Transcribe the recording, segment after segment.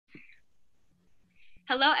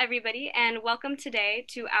Hello, everybody, and welcome today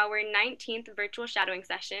to our 19th virtual shadowing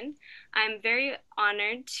session. I'm very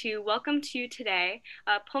honored to welcome to you today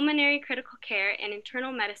a pulmonary critical care and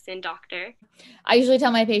internal medicine doctor. I usually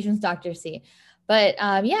tell my patients Dr. C. But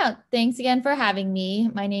yeah, thanks again for having me.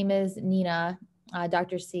 My name is Neena,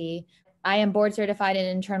 Dr. C. I am board certified in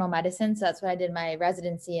internal medicine, so that's what I did my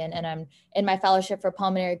residency in, and I'm in my fellowship for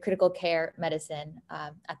pulmonary critical care medicine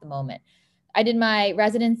at the moment. I did my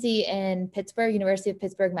residency in Pittsburgh, University of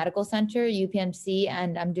Pittsburgh Medical Center, UPMC,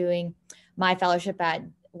 and I'm doing my fellowship at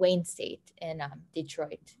Wayne State in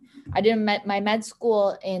Detroit. I did my med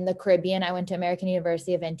school in the Caribbean. I went to American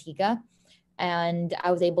University of Antigua, and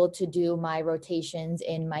I was able to do my rotations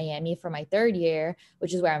in Miami for my third year,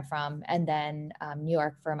 which is where I'm from, and then New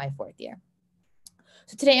York for my fourth year.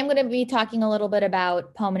 So today I'm going to be talking a little bit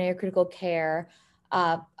about pulmonary critical care,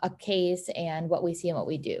 a case, and what we see and what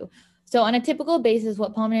we do. So on a typical basis,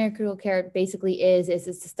 what pulmonary critical care basically is it's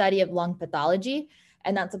the study of lung pathology,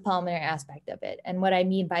 and that's a pulmonary aspect of it. And what I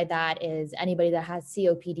mean by that is anybody that has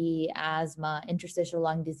COPD, asthma, interstitial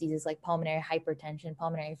lung diseases like pulmonary hypertension,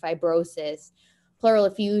 pulmonary fibrosis, pleural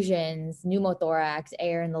effusions, pneumothorax,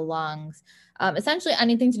 air in the lungs, essentially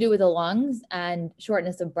anything to do with the lungs and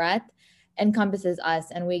shortness of breath encompasses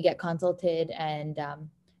us, and we get consulted and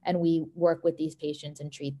we work with these patients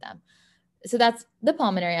and treat them. So that's the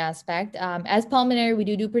pulmonary aspect. As pulmonary, we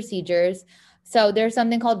do procedures. So there's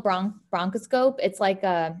something called bronchoscope. It's like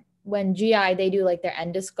when GI, they do like their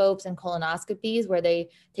endoscopes and colonoscopies where they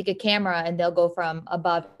take a camera and they'll go from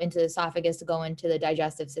above into the esophagus to go into the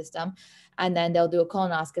digestive system. And then they'll do a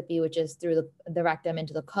colonoscopy, which is through the rectum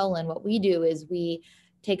into the colon. What we do is we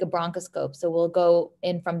take a bronchoscope. So we'll go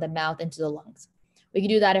in from the mouth into the lungs. We can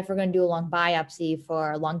do that if we're going to do a lung biopsy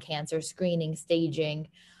for lung cancer screening, staging,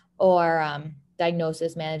 or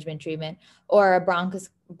diagnosis, management, treatment, or a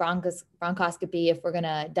bronchoscopy if we're going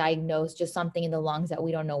to diagnose just something in the lungs that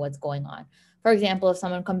we don't know what's going on. For example, if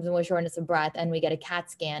someone comes in with shortness of breath and we get a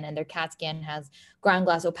CAT scan and their CAT scan has ground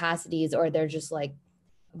glass opacities, or they're just like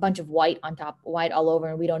a bunch of white on top, white all over,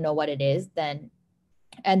 and we don't know what it is, then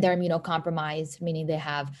and they're immunocompromised, meaning they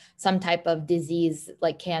have some type of disease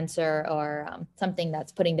like cancer or something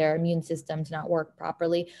that's putting their immune system to not work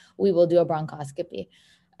properly, we will do a bronchoscopy.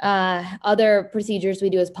 Other procedures we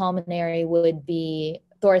do as pulmonary would be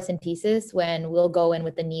thoracentesis, when we'll go in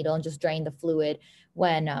with the needle and just drain the fluid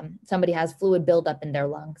when somebody has fluid buildup in their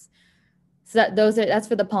lungs. So that's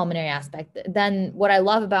for the pulmonary aspect. Then what I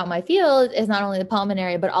love about my field is not only the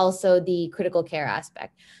pulmonary, but also the critical care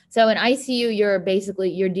aspect. So in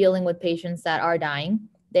ICU, you're dealing with patients that are dying.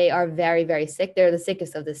 They are very, very sick. They're the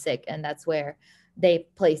sickest of the sick, and that's where they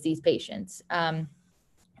place these patients. In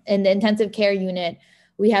the intensive care unit,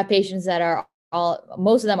 we have patients that are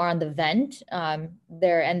most of them are on the vent.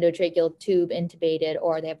 They're endotracheal tube intubated,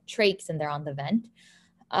 or they have trachs and they're on the vent.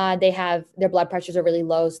 Their blood pressures are really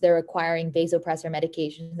low, so they're requiring vasopressor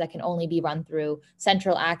medications that can only be run through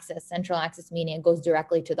central access. Central access meaning it goes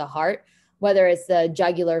directly to the heart, whether it's the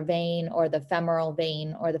jugular vein or the femoral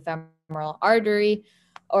vein or the femoral artery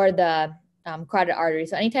or the carotid artery.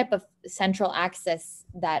 So any type of central access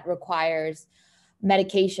that requires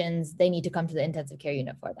medications, they need to come to the intensive care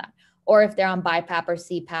unit for that. Or if they're on BiPAP or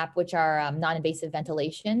CPAP, which are non-invasive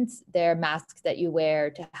ventilations, they're masks that you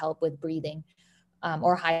wear to help with breathing,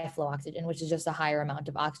 or high flow oxygen, which is just a higher amount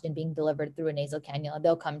of oxygen being delivered through a nasal cannula.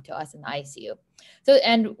 They'll come to us in the ICU. So,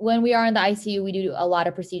 and when we are in the ICU, we do a lot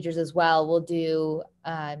of procedures as well. We'll do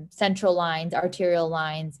central lines, arterial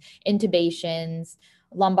lines, intubations,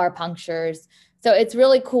 lumbar punctures. So it's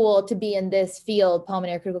really cool to be in this field,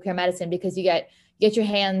 pulmonary critical care medicine, because you get your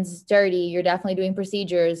hands dirty. You're definitely doing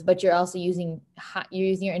procedures, but you're also using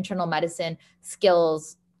your internal medicine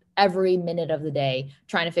skills every minute of the day,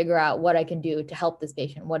 trying to figure out what I can do to help this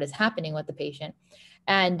patient, what is happening with the patient,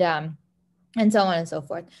 and so on and so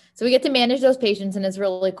forth. So we get to manage those patients, and it's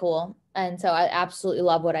really cool. And so I absolutely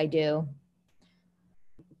love what I do.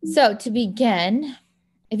 So to begin,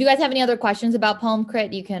 if you guys have any other questions about Pulm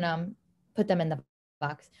Crit, you can put them in the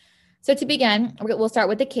box. So to begin, we'll start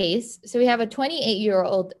with the case. So we have a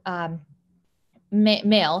 28-year-old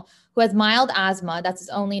male who has mild asthma. That's his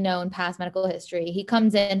only known past medical history. He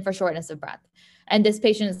comes in for shortness of breath, and this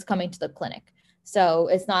patient is coming to the clinic. So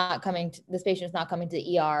this patient is not coming to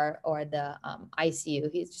the ER or the ICU.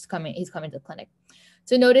 He's coming to the clinic.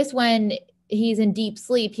 So notice when he's in deep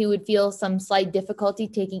sleep, he would feel some slight difficulty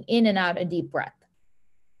taking in and out a deep breath.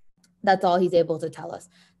 That's all he's able to tell us,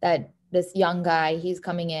 that this young guy, he's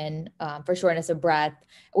coming in for shortness of breath,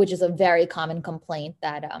 which is a very common complaint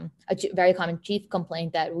that very common chief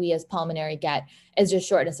complaint that we as pulmonary get is just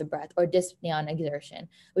shortness of breath or dyspnea on exertion,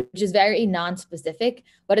 which is very non-specific,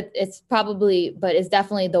 but it's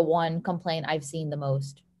definitely the one complaint I've seen the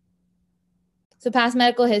most. So past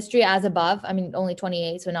medical history as above, I mean, only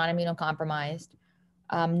 28, so non-immunocompromised.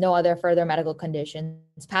 No other further medical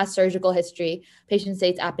conditions. Past surgical history, patient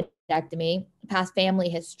states appendectomy. Past family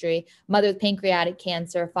history, mother with pancreatic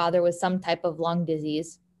cancer, father with some type of lung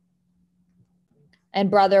disease, and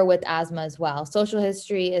brother with asthma as well. Social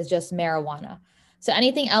history is just marijuana. So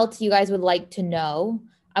anything else you guys would like to know,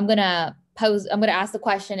 I'm gonna ask the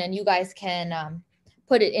question and you guys can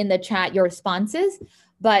put it in the chat, your responses.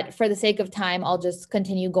 But for the sake of time, I'll just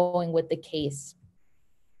continue going with the case.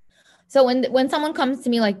 So when someone comes to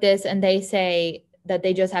me like this and they say that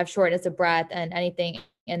they just have shortness of breath and anything,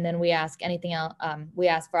 and then we ask anything else, we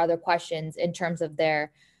ask for other questions in terms of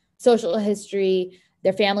their social history,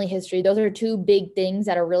 their family history. Those are two big things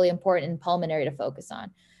that are really important in pulmonary to focus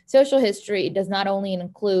on. Social history does not only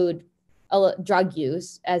include drug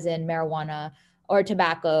use, as in marijuana or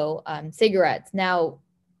tobacco, cigarettes. Now,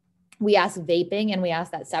 we ask vaping and we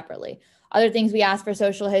ask that separately. Other things we ask for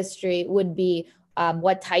social history would be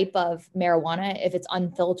what type of marijuana, if it's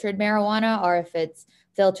unfiltered marijuana or if it's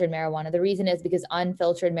filtered marijuana. The reason is because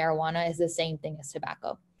unfiltered marijuana is the same thing as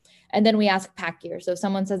tobacco. And then we ask pack years. So if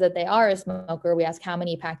someone says that they are a smoker, we ask how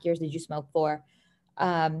many pack years did you smoke for?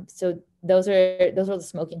 So those are the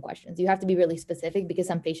smoking questions. You have to be really specific because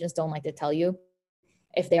some patients don't like to tell you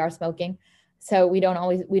if they are smoking. So we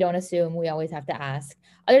don't assume, we always have to ask.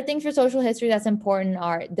 Other things for social history that's important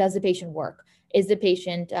are, does the patient work? Is the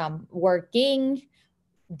patient working,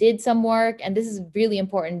 did some work? And this is really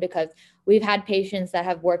important because we've had patients that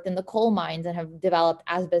have worked in the coal mines and have developed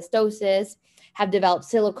asbestosis, have developed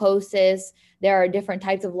silicosis. There are different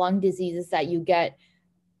types of lung diseases that you get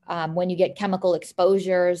when you get chemical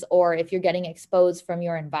exposures or if you're getting exposed from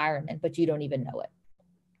your environment, but you don't even know it.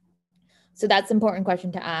 So that's an important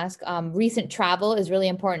question to ask. Recent travel is really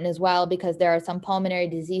important as well because there are some pulmonary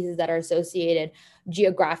diseases that are associated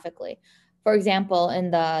geographically. For example, in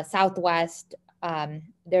the Southwest,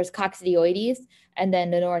 there's coccidioides, and then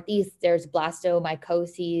the Northeast, there's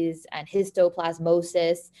blastomycosis and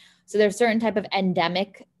histoplasmosis. So there's certain type of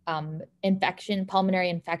endemic pulmonary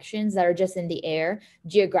infections that are just in the air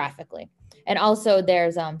geographically. And also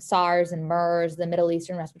there's SARS and MERS, the Middle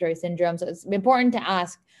Eastern Respiratory Syndrome. So it's important to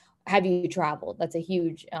ask, have you traveled? That's a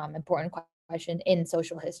huge important question in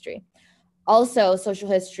social history. Also, social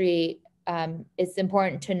history, it's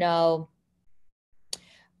important to know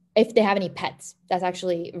if they have any pets. That's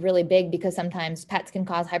actually really big because sometimes pets can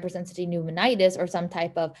cause hypersensitivity pneumonitis or some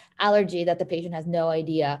type of allergy that the patient has no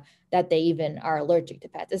idea that they even are allergic to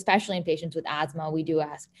pets, especially in patients with asthma. We do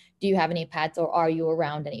ask, do you have any pets or are you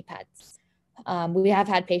around any pets? We have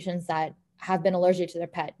had patients that have been allergic to their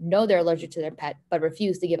pet, know they're allergic to their pet, but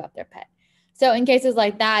refuse to give up their pet. So in cases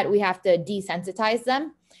like that, we have to desensitize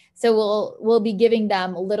them. So we'll be giving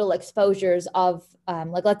them little exposures of,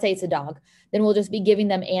 like let's say it's a dog, then we'll just be giving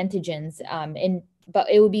them antigens, but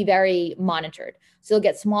it will be very monitored. So they'll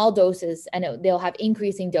get small doses and they'll have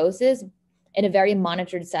increasing doses in a very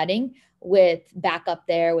monitored setting with backup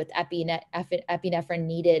there with epinephrine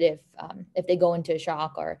needed if they go into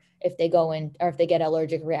shock or if they get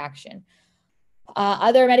allergic reaction.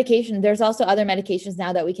 Other medications, there's also other medications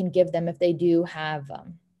now that we can give them if they do have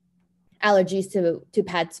allergies to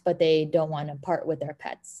pets, but they don't want to part with their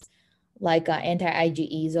pets, like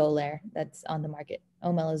anti-IgE Xolair that's on the market,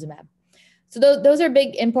 omalizumab. So those are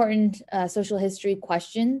big, important social history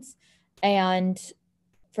questions. And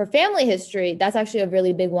for family history, that's actually a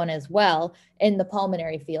really big one as well in the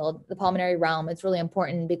pulmonary field, the pulmonary realm. It's really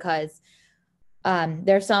important because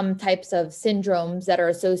there's some types of syndromes that are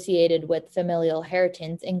associated with familial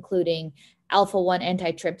inheritance, including alpha-1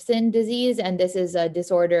 antitrypsin disease. And this is a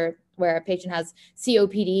disorder where a patient has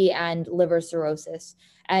COPD and liver cirrhosis.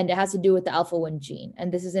 And it has to do with the alpha-1 gene.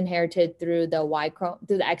 And this is inherited through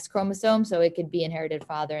the X chromosome. So it could be inherited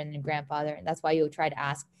father and then grandfather. And that's why you'll try to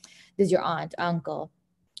ask, does your aunt, uncle,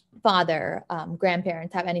 father,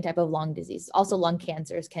 grandparents have any type of lung disease? Also, lung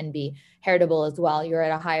cancers can be heritable as well. You're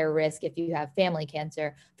at a higher risk if you have family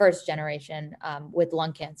cancer, first generation with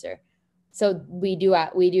lung cancer. So we do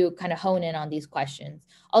kind of hone in on these questions.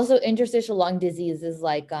 Also, interstitial lung diseases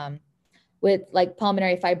with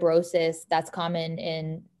pulmonary fibrosis, that's common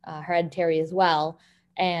in hereditary as well.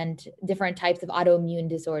 And different types of autoimmune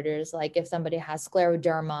disorders, like if somebody has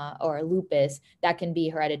scleroderma or lupus, that can be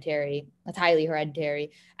hereditary. That's highly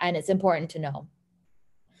hereditary, and it's important to know.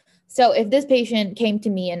 So if this patient came to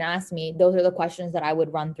me and asked me, those are the questions that I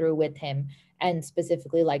would run through with him and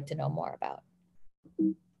specifically like to know more about.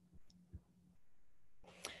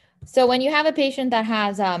 So when you have a patient that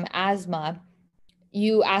has asthma,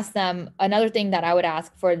 you ask them, another thing that I would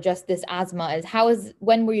ask for just this asthma is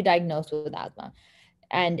when were you diagnosed with asthma?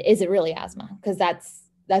 And is it really asthma? Because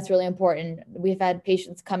that's really important. We've had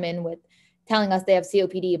patients come in with telling us they have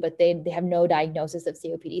COPD, but they have no diagnosis of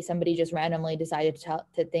COPD. Somebody just randomly decided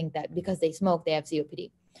to think that because they smoke, they have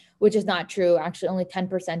COPD, which is not true. Actually, only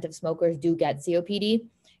 10% of smokers do get COPD.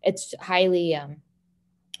 It's highly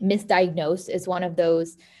misdiagnosed. It's one of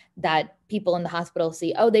those that people in the hospital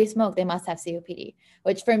see, oh, they smoke, they must have COPD,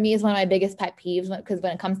 which for me is one of my biggest pet peeves, because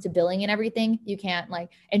when it comes to billing and everything, you can't, like,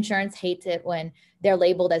 insurance hates it when they're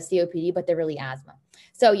labeled as COPD, but they're really asthma.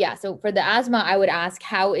 So yeah, so for the asthma, I would ask,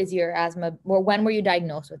 how is your asthma, or when were you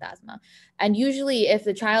diagnosed with asthma? And usually if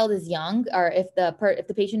the child is young, or if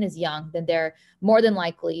the patient is young, then they're more than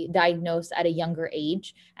likely diagnosed at a younger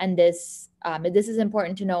age. And this is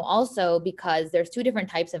important to know also, because there's two different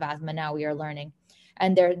types of asthma now we are learning,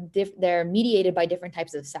 and they're mediated by different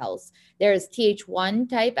types of cells. There's Th1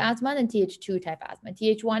 type asthma and Th2 type asthma.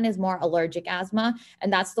 Th1 is more allergic asthma,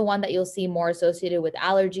 and that's the one that you'll see more associated with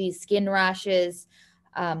allergies, skin rashes,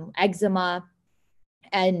 eczema,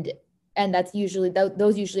 and that's usually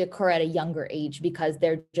those usually occur at a younger age because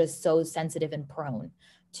they're just so sensitive and prone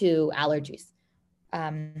to allergies.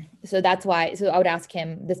 So that's why. So I would ask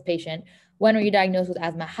this patient, when are you diagnosed with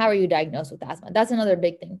asthma? How are you diagnosed with asthma? That's another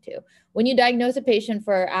big thing too. When you diagnose a patient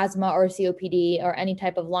for asthma or COPD or any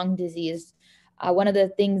type of lung disease, one of the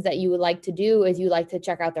things that you would like to do is you like to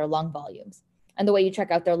check out their lung volumes. And the way you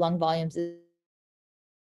check out their lung volumes is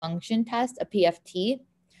a function test, a PFT,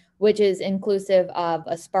 which is inclusive of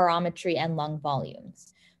a spirometry and lung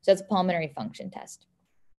volumes. So that's a pulmonary function test.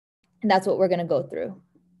 And that's what we're going to go through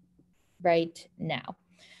right now.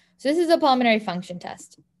 So this is a pulmonary function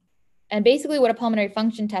test. And basically what a pulmonary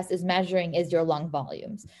function test is measuring is your lung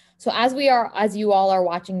volumes. So as you all are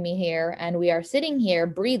watching me here, and we are sitting here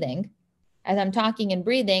breathing, as I'm talking and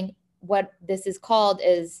breathing, what this is called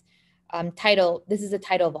is this is a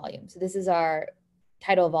tidal volume. So this is our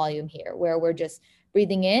tidal volume here, where we're just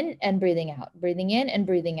breathing in and breathing out, breathing in and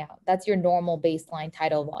breathing out. That's your normal baseline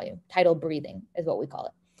tidal volume. Tidal breathing is what we call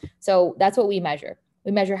it. So that's what we measure.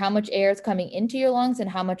 We measure how much air is coming into your lungs and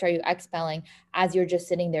how much are you expelling as you're just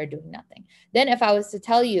sitting there doing nothing. Then if I was to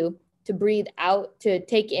tell you to breathe out, to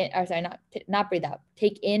take in, or sorry, not breathe out,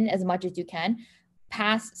 take in as much as you can,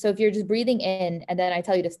 so if you're just breathing in, and then I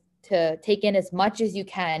tell you to take in as much as you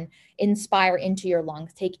can, inspire into your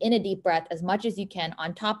lungs, take in a deep breath as much as you can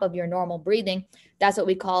on top of your normal breathing, that's what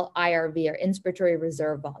we call IRV, or inspiratory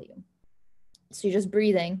reserve volume. So you're just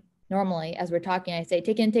breathing normally as we're talking. I say,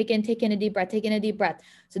 take in a deep breath, take in a deep breath.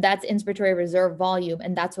 So that's inspiratory reserve volume.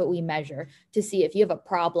 And that's what we measure to see if you have a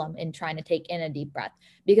problem in trying to take in a deep breath.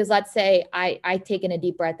 Because let's say I take in a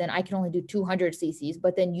deep breath and I can only do 200 cc's,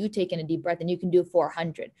 but then you take in a deep breath and you can do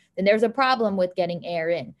 400. Then there's a problem with getting air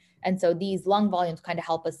in. And so these lung volumes kind of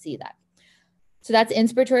help us see that. So that's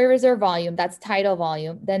inspiratory reserve volume, that's tidal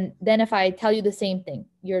volume. Then if I tell you the same thing,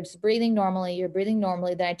 you're just breathing normally,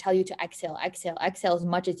 then I tell you to exhale as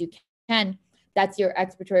much as you can. That's your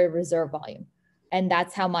expiratory reserve volume. And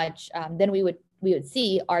that's how much, then we would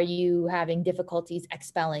see, are you having difficulties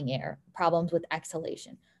expelling air, problems with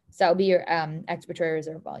exhalation? So that would be your expiratory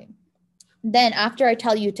reserve volume. Then after I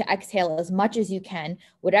tell you to exhale as much as you can,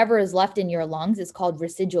 whatever is left in your lungs is called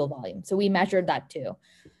residual volume. So we measured that too.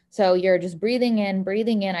 So you're just breathing in.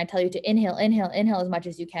 I tell you to inhale as much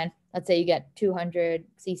as you can. Let's say you get 200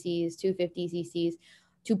 cc's, 250 cc's,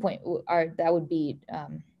 that would be,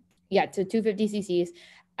 to 250 cc's.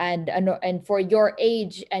 And for your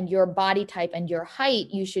age and your body type and your height,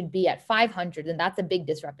 you should be at 500. And that's a big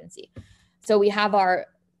discrepancy. So we have our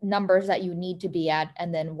numbers that you need to be at,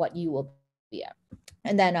 and then what you will be at.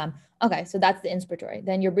 And then, okay, so that's the inspiratory.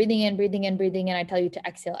 Then you're breathing in. I tell you to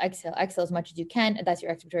exhale as much as you can. And that's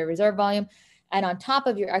your expiratory reserve volume. And on top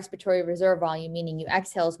of your expiratory reserve volume, meaning you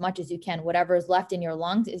exhale as much as you can, whatever is left in your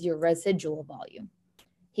lungs is your residual volume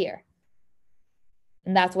here.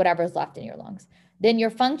 And that's whatever is left in your lungs. Then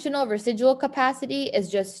your functional residual capacity is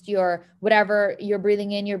just your, whatever you're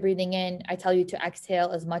breathing in. I tell you to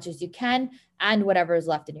exhale as much as you can, and whatever is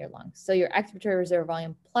left in your lungs. So your expiratory reserve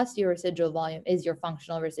volume plus your residual volume is your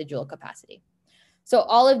functional residual capacity. So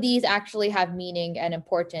all of these actually have meaning and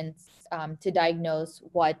importance to diagnose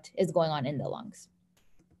what is going on in the lungs.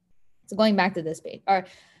 So going back to this page.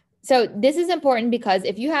 So this is important because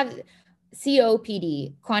if you have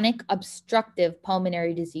COPD, chronic obstructive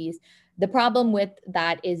pulmonary disease, the problem with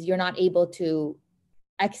that is you're not able to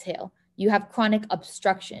exhale. You have chronic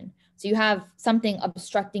obstruction. So you have something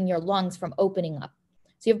obstructing your lungs from opening up.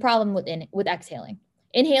 So you have a problem with exhaling.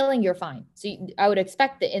 Inhaling, you're fine. So I would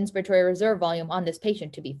expect the inspiratory reserve volume on this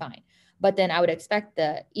patient to be fine. But then I would expect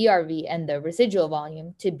the ERV and the residual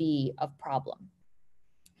volume to be a problem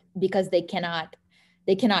because they cannot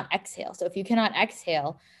exhale. So if you cannot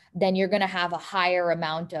exhale, then you're going to have a higher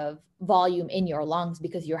amount of volume in your lungs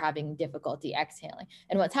because you're having difficulty exhaling.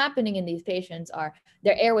 And what's happening in these patients are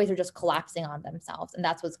their airways are just collapsing on themselves. And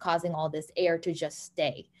that's what's causing all this air to just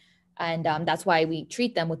stay. And that's why we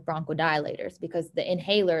treat them with bronchodilators, because the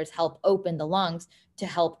inhalers help open the lungs to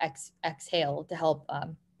help exhale, to help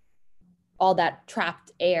all that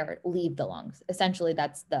trapped air leave the lungs. Essentially,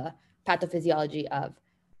 that's the pathophysiology of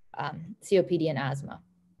COPD and asthma.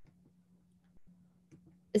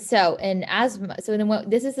 So in asthma,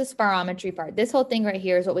 this is the spirometry part. This whole thing right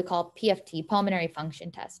here is what we call PFT, pulmonary function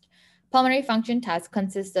test. Pulmonary function test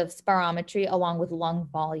consists of spirometry along with lung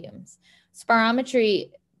volumes.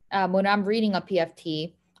 Spirometry, when I'm reading a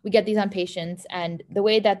PFT, we get these on patients, and the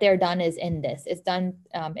way that they're done is in this. It's done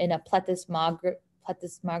in a plethysmograph.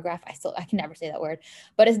 I can never say that word,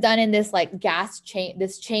 but it's done in this like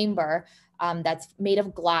this chamber that's made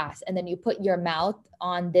of glass, and then you put your mouth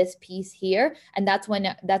on this piece here, and that's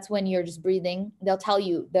when you're just breathing. They'll tell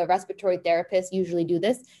you, the respiratory therapists usually do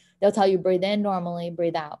this. They'll tell you breathe in normally,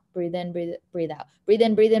 breathe out, breathe in, breathe out, breathe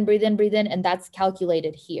in, breathe in, breathe in, breathe in, and that's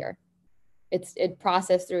calculated here. It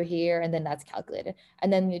processed through here, and then that's calculated.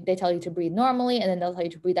 And then they tell you to breathe normally, and then they'll tell you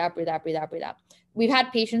to breathe out, breathe out, breathe out, breathe out. We've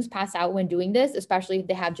had patients pass out when doing this, especially if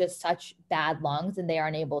they have just such bad lungs and they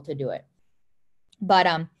aren't able to do it. But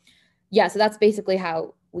yeah, so that's basically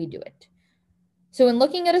how we do it. So when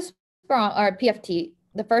looking at a PFT,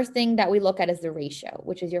 the first thing that we look at is the ratio,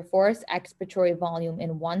 which is your forced expiratory volume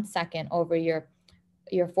in 1 second over your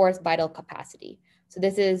forced vital capacity. So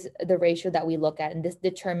this is the ratio that we look at, and this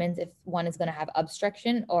determines if one is going to have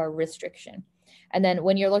obstruction or restriction. And then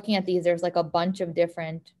when you're looking at these, there's a bunch of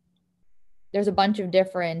different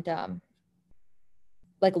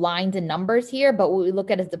like lines and numbers here, but what we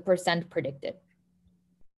look at is the percent predicted.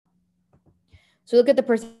 So look at the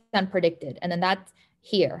percent predicted, and then that's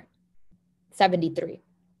here, 73.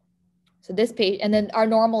 So this page, and then our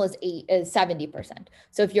normal is 70%.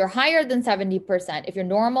 So if you're higher than 70%, if you're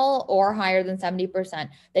normal or higher than 70%,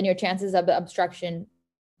 then your chances of obstruction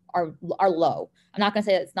are low. I'm not going to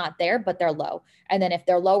say that it's not there, but they're low. And then if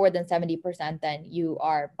they're lower than 70%, then you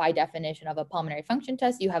are, by definition of a pulmonary function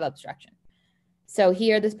test, you have obstruction. So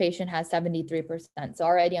here, this patient has 73%. So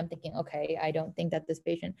already I'm thinking, okay, I don't think that this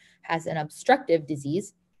patient has an obstructive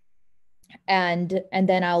disease. And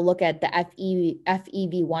then I'll look at the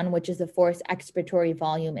FEV1, which is the forced expiratory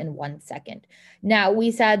volume in 1 second. Now,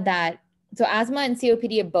 we said that, so asthma and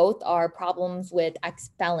COPD both are problems with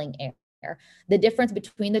expelling air. The difference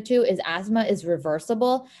between the two is asthma is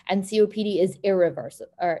reversible and COPD is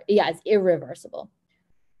irreversible, it's irreversible.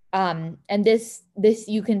 And this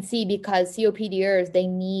you can see because COPDers, they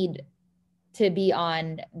need to be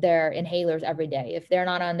on their inhalers every day. If they're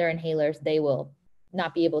not on their inhalers, they will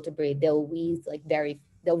not be able to breathe. They'll wheeze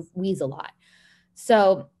they'll wheeze a lot.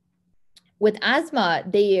 So with asthma,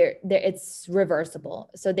 it's reversible.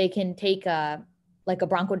 So they can take a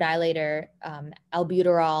bronchodilator,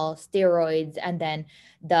 albuterol, steroids, and then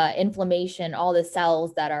the inflammation, all the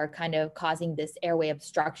cells that are kind of causing this airway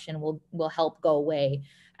obstruction will help go away.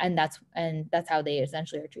 And that's how they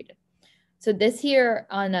essentially are treated. So this here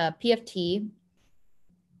on a PFT,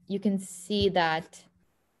 you can see that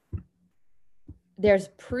there's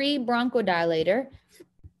pre-bronchodilator.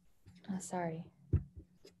 So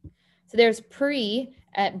there's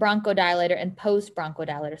pre-bronchodilator and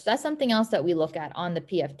post-bronchodilator. So that's something else that we look at on the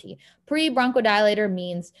PFT. Pre-bronchodilator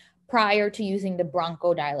means prior to using the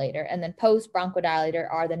bronchodilator, and then post-bronchodilator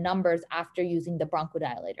are the numbers after using the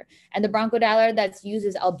bronchodilator. And the bronchodilator that's used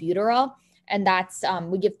is albuterol, and that's,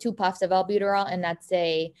 we give 2 puffs of albuterol, and that's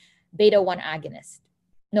a beta-1 agonist.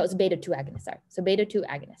 No, it's a beta-2 agonist, sorry. So beta-2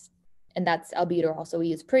 agonist. And that's albuterol. So we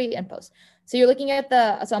use pre and post. So you're looking at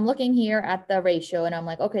so I'm looking here at the ratio, and I'm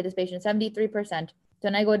like, okay, this patient is 73%. So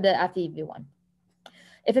then I go to the FEV1.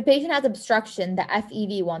 If a patient has obstruction, the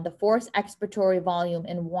FEV1, the forced expiratory volume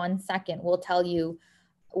in 1 second will tell you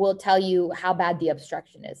how bad the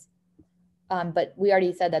obstruction is. But we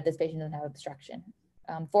already said that this patient doesn't have obstruction.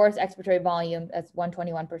 Forced expiratory volume, that's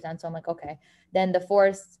 121%. So I'm like, okay. Then the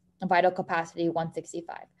forced vital capacity,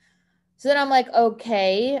 165. So then I'm like,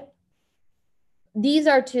 okay, these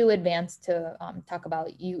are too advanced to talk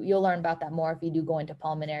about. You'll learn about that more if you do go into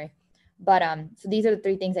pulmonary. But so these are the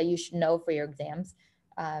 3 things that you should know for your exams.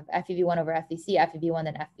 FEV1 over FVC, FEV1,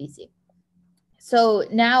 then FVC. So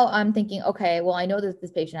now I'm thinking, okay, well, I know that this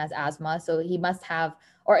patient has asthma, so he must have,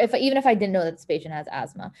 or even if I didn't know that this patient has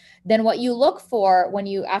asthma, then what you look for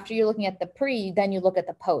after you're looking at the pre, then you look at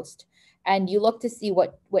the post, and you look to see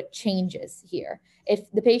what changes here.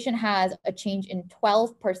 If the patient has a change in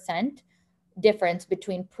 12% difference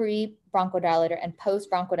between pre-bronchodilator and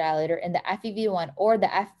post-bronchodilator in the FEV1 or the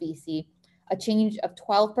FVC, a change of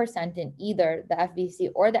 12% in either the FVC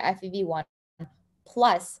or the FEV1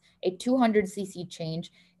 plus a 200 cc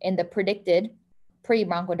change in the predicted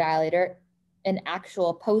pre-bronchodilator and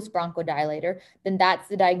actual post-bronchodilator, then that's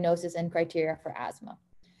the diagnosis and criteria for asthma.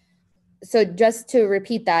 So just to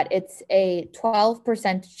repeat that, it's a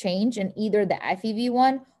 12% change in either the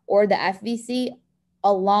FEV1 or the FVC,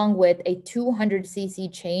 along with a 200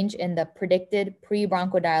 cc change in the predicted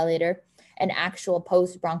pre-bronchodilator and actual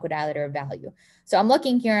post-bronchodilator value. So I'm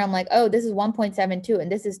looking here, I'm like, oh, this is 1.72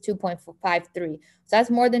 and this is 2.53. So that's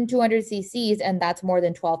more than 200 cc's and that's more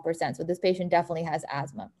than 12%. So this patient definitely has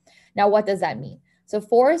asthma. Now, what does that mean? So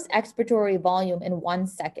forced expiratory volume in 1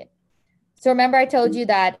 second. So remember I told you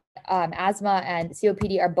that asthma and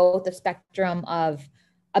COPD are both a spectrum of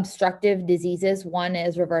obstructive diseases. One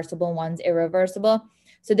is reversible, one's irreversible.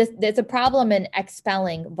 So there's a problem in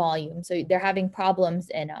expelling volume. So they're having problems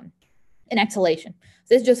in exhalation.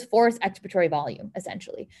 So it's just forced expiratory volume,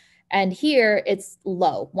 essentially. And here it's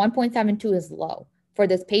low. 1.72 is low for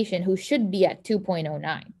this patient who should be at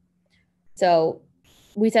 2.09. So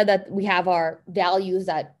we said that we have our values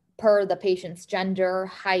that per the patient's gender,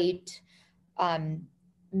 height,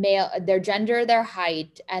 their gender, their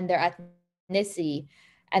height, and their ethnicity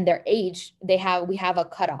and their age, we have a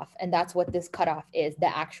cutoff, and that's what this cutoff is,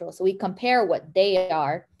 the actual. So we compare what they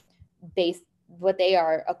are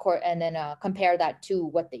and then compare that to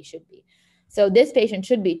what they should be. So this patient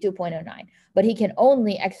should be 2.09, but he can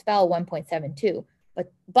only expel 1.72.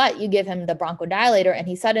 But you give him the bronchodilator and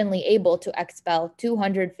he's suddenly able to expel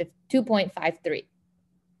 2.53.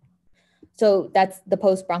 So that's the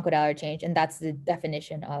post-bronchodilator change, and that's the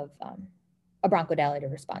definition of a bronchodilator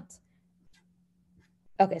response.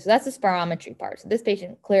 Okay, so that's the spirometry part. So this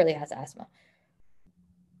patient clearly has asthma.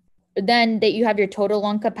 Then you have your total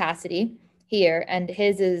lung capacity here, and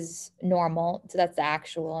his is normal, so that's the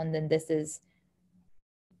actual, and then this is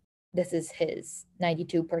his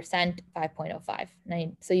 92%,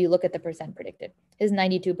 5.05. So you look at the percent predicted. His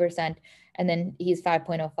 92%, and then he's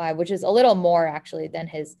 5.05, which is a little more actually than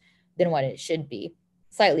what it should be,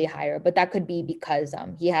 slightly higher, but that could be because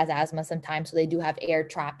he has asthma sometimes, so they do have air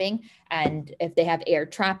trapping, and if they have air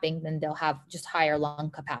trapping, then they'll have just higher lung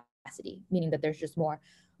capacity, meaning that there's just more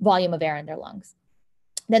volume of air in their lungs.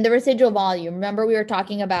 Then the residual volume. Remember, we were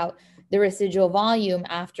talking about the residual volume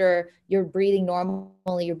after you're breathing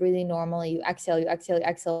normally, you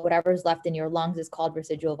exhale, whatever's left in your lungs is called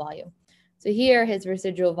residual volume. So here, his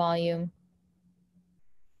residual volume,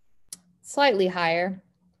 slightly higher,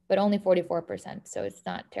 but only 44%, so it's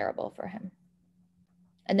not terrible for him.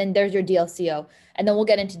 And then there's your DLCO, and then we'll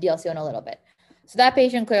get into DLCO in a little bit. So that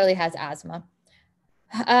patient clearly has asthma.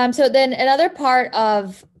 So then another part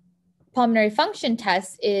of pulmonary function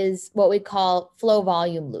tests is what we call flow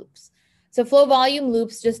volume loops. So flow volume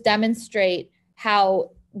loops just demonstrate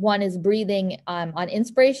how one is breathing on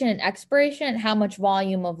inspiration and expiration, and how much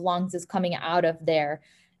volume of lungs is coming how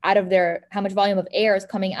much volume of air is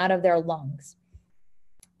coming out of their lungs.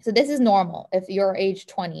 So this is normal. If you're age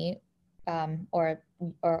 20 or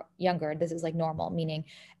younger, this is like normal, meaning.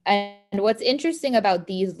 And what's interesting about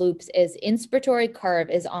these loops is inspiratory curve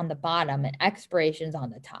is on the bottom and expiration is on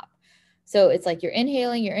the top. So it's like you're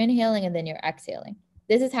inhaling, and then you're exhaling.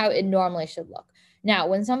 This is how it normally should look. Now,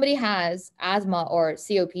 when somebody has asthma or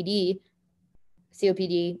COPD,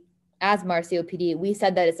 asthma or COPD, we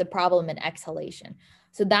said that it's a problem in exhalation.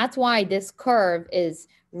 So that's why this curve is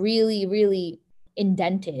really, really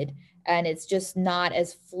indented, and it's just not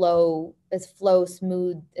as smooth.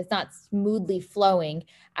 It's not smoothly flowing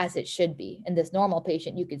as it should be. In this normal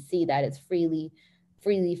patient, you could see that it's freely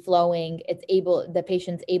flowing. The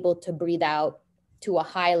patient's able to breathe out to a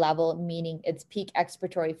high level, meaning it's peak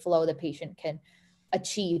expiratory flow. The patient can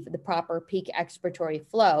achieve the proper peak expiratory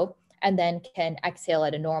flow and then can exhale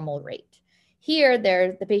at a normal rate. Here,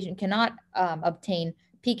 the patient cannot obtain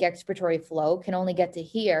peak expiratory flow, can only get to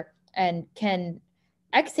here and can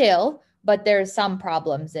exhale, but there's some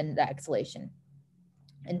problems in the exhalation.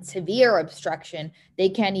 And severe obstruction, they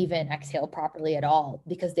can't even exhale properly at all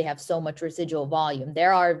because they have so much residual volume.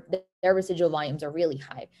 Their residual volumes are really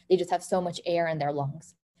high. They just have so much air in their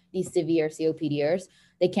lungs. These severe COPDers,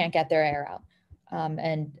 they can't get their air out.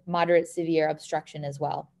 And moderate severe obstruction as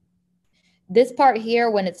well. this part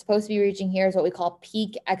here, when it's supposed to be reaching here, is what we call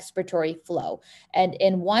peak expiratory flow. And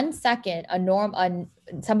in 1 second,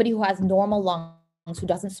 somebody who has normal lungs, who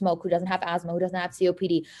doesn't smoke, who doesn't have asthma, who doesn't have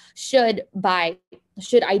COPD, should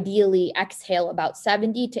ideally exhale about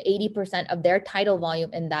 70 to 80% of their tidal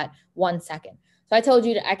volume in that 1 second. So I told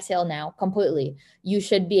you to exhale now completely. You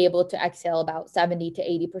should be able to exhale about 70 to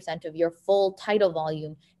 80% of your full tidal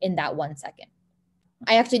volume in that 1 second.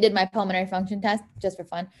 I actually did my pulmonary function test just for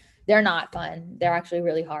fun. They're not fun. They're actually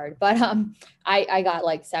really hard. But I got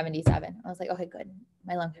like 77. I was like, okay, good.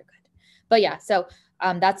 My lungs are good. But yeah, so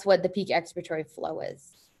that's what the peak expiratory flow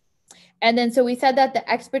is. And then, so we said that the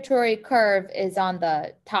expiratory curve is on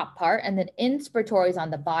the top part and then inspiratory is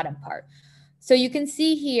on the bottom part. So you can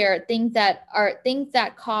see here, things that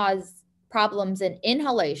cause problems in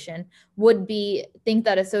inhalation would be things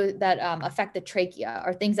that affect the trachea,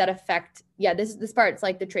 or things that affect, this part's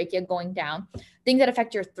like the trachea going down, things that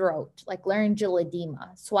affect your throat, like laryngeal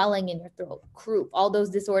edema, swelling in your throat, croup, all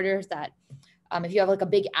those disorders that if you have like a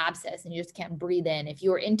big abscess and you just can't breathe in, if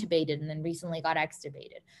you were intubated and then recently got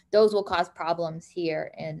extubated, those will cause problems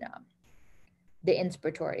here in the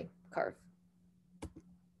inspiratory curve.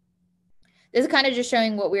 This is kind of just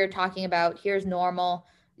showing what we were talking about. Here's normal.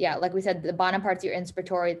 Yeah, like we said, the bottom part's your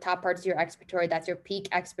inspiratory, the top part's your expiratory. That's your peak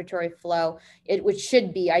expiratory flow, which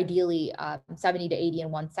should be ideally 70 to 80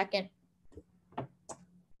 in 1 second.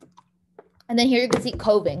 And then here you can see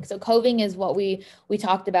coving. So coving is what we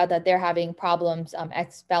talked about, that they're having problems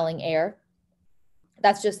expelling air.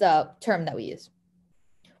 That's just a term that we use.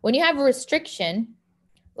 When you have a restriction,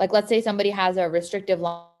 like let's say somebody has a restrictive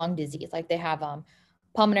lung disease, like they have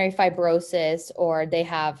pulmonary fibrosis, or they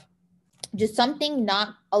have just something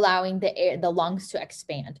not allowing the lungs to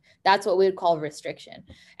expand. That's what we would call restriction.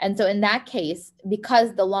 And so in that case,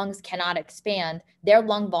 because the lungs cannot expand, their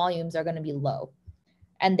lung volumes are going to be low.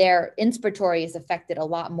 And their inspiratory is affected a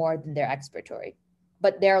lot more than their expiratory.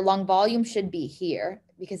 But their lung volume should be here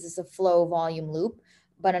because it's a flow volume loop,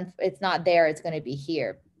 but it's not there, it's going to be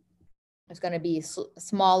here. It's going to be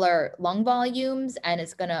smaller lung volumes, and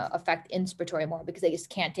it's going to affect inspiratory more because they just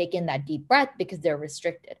can't take in that deep breath because they're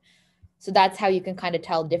restricted. So that's how you can kind of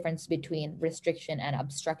tell the difference between restriction and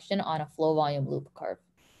obstruction on a flow volume loop curve.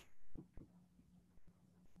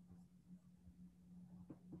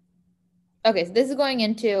 Okay, so this is going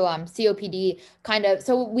into COPD kind of.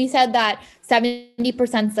 So we said that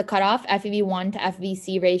 70% is the cutoff, FEV1 to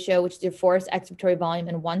FVC ratio, which is your forced expiratory volume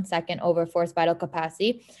in 1 second over forced vital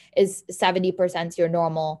capacity, is 70% your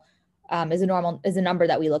normal, is a number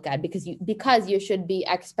that we look at because you should be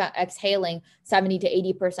exhaling 70 to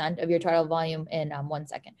 80% of your total volume in 1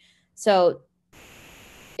 second. So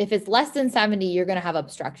if it's less than 70, you're going to have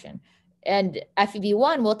obstruction. And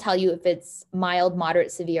FEV1 will tell you if it's mild,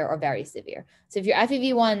 moderate, severe, or very severe. So if your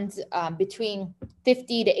FEV1's between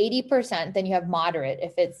 50 to 80%, then you have moderate.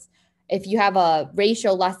 If you have a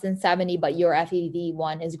ratio less than 70, but your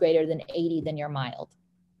FEV1 is greater than 80, then you're mild.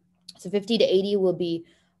 So 50 to 80 will be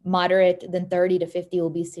moderate, then 30 to 50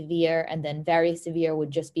 will be severe, and then very severe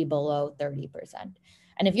would just be below 30%.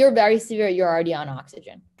 And if you're very severe, you're already on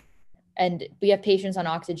oxygen. And we have patients on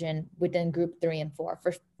oxygen within group 3 and 4.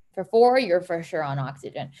 For 4, you're for sure on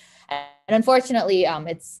oxygen. And unfortunately,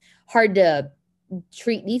 it's hard to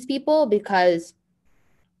treat these people because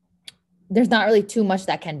there's not really too much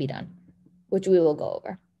that can be done, which we will go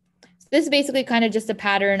over. So this is basically kind of just a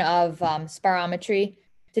pattern of spirometry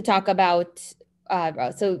to talk about.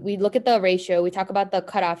 So we look at the ratio, we talk about the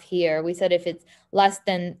cutoff here. We said if it's less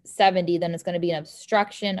than 70, then it's going to be an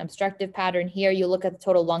obstructive pattern. Here you look at the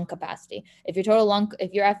total lung capacity. If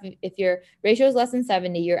your ratio is less than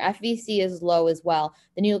 70, your FVC is low as well,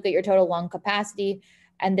 then you look at your total lung capacity.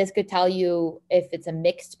 And this could tell you if it's a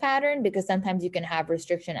mixed pattern, because sometimes you can have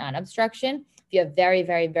restriction and obstruction. If you have very,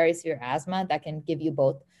 very, very severe asthma, that can give you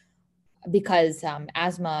both, because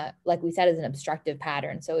asthma, like we said, is an obstructive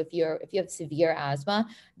pattern. So if you have severe asthma,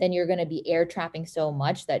 then you're going to be air trapping so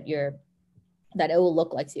much that it will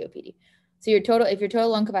look like COPD. So if your total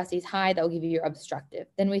lung capacity is high, that will give you your obstructive.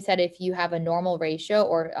 Then we said if you have a normal ratio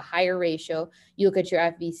or a higher ratio, you look at your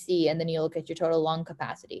FVC, and then you look at your total lung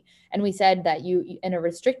capacity. And we said that in a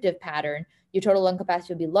restrictive pattern, your total lung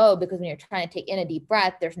capacity will be low because when you're trying to take in a deep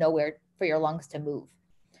breath, there's nowhere for your lungs to move.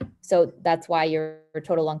 So that's why your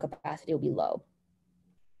total lung capacity will be low.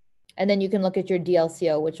 And then you can look at your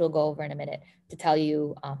DLCO, which we'll go over in a minute, to tell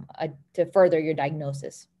you, to further your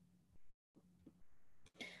diagnosis.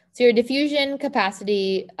 So your diffusion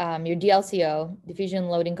capacity, your DLCO, diffusion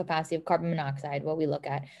loading capacity of carbon monoxide, what we look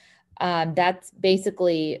at, that's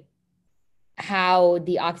basically how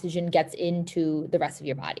the oxygen gets into the rest of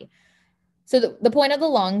your body. So the point of the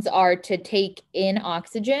lungs are to take in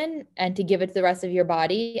oxygen and to give it to the rest of your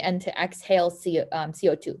body and to exhale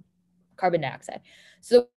CO2, carbon dioxide.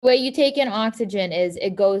 So the way you take in oxygen is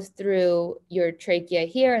it goes through your trachea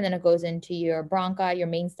here, and then it goes into your bronchi, your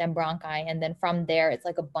main stem bronchi. And then from there, it's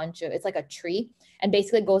like it's like a tree, and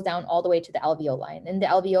basically goes down all the way to the alveoli. And in the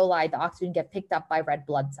alveoli, the oxygen get picked up by red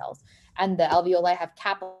blood cells. And the alveoli have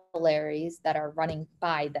capillaries that are running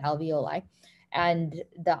by the alveoli. And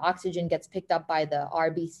the oxygen gets picked up by the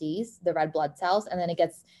RBCs, the red blood cells, and then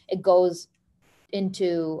it goes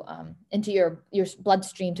into your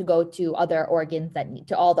bloodstream to go to other organs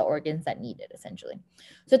to all the organs that need it, essentially.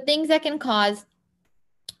 So things that can cause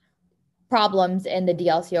problems in the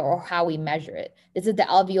DLCO or how we measure it. This is the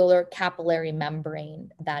alveolar capillary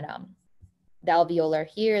membrane that the alveolar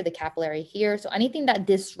here, the capillary here. So anything that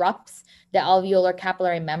disrupts the alveolar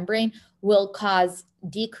capillary membrane will cause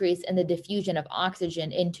decrease in the diffusion of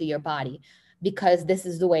oxygen into your body, because this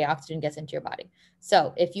is the way oxygen gets into your body.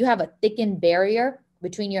 So if you have a thickened barrier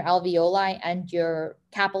between your alveoli and your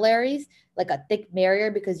capillaries, like a thick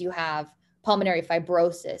barrier because you have pulmonary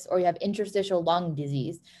fibrosis or you have interstitial lung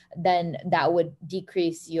disease, then that would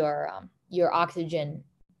decrease your oxygen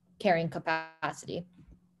carrying capacity.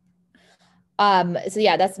 So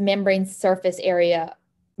yeah, that's membrane surface area,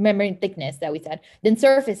 membrane thickness that we said. Then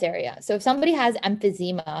surface area. So if somebody has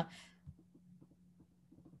emphysema,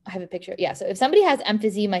 I have a picture. Yeah. So if somebody has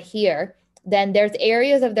emphysema here, then there's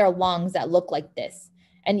areas of their lungs that look like this.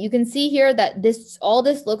 And you can see here that all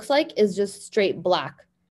this looks like is just straight black.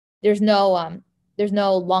 There's no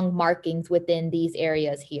lung markings within these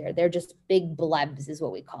areas here. They're just big blebs is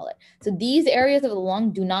what we call it. So these areas of the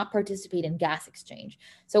lung do not participate in gas exchange.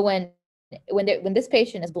 So when this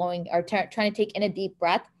patient is blowing or trying to take in a deep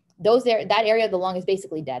breath, that area of the lung is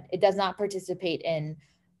basically dead. It does not participate in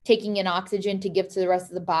taking in oxygen to give to the rest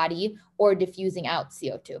of the body or diffusing out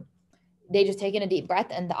CO2. They just take in a deep breath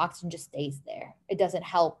and the oxygen just stays there. It doesn't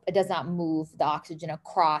help. It does not move the oxygen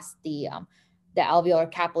across the alveolar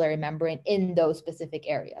capillary membrane in those specific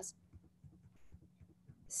areas.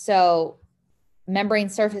 So membrane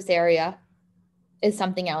surface area is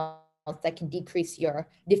something else that can decrease your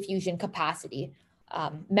diffusion capacity.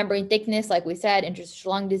 Membrane thickness, like we said,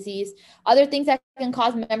 interstitial lung disease. Other things that can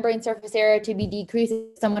cause membrane surface area to be decreased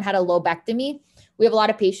if someone had a lobectomy. We have a lot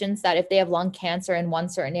of patients that if they have lung cancer in one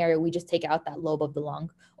certain area, we just take out that lobe of the lung,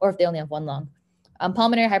 or if they only have one lung.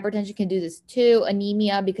 Pulmonary hypertension can do this too.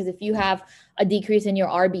 Anemia, because if you have a decrease in your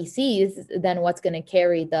RBCs, then what's going to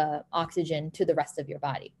carry the oxygen to the rest of your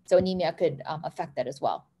body? So anemia could affect that as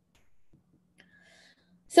well.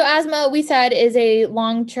 So asthma, we said, is a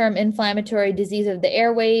long-term inflammatory disease of the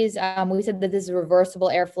airways. We said that this is a reversible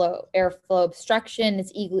airflow obstruction.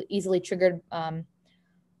 It's easily triggered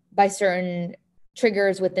by certain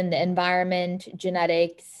triggers within the environment,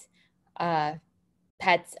 genetics,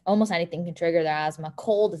 pets, almost anything can trigger their asthma.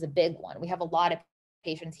 Cold is a big one. We have a lot of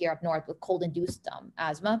patients here up north with cold-induced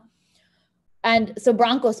asthma. And so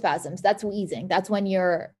bronchospasms, that's wheezing. That's when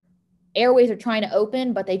your airways are trying to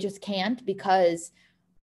open, but they just can't because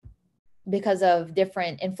of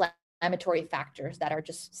different inflammatory factors that are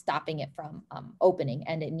just stopping it from opening,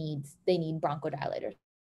 and they need bronchodilators.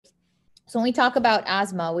 So when we talk about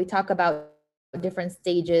asthma, we talk about different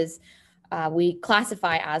stages. We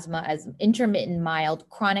classify asthma as intermittent mild,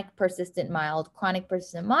 chronic persistent mild, chronic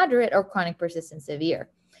persistent moderate, or chronic persistent severe.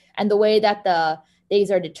 And the way that the days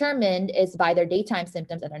are determined is by their daytime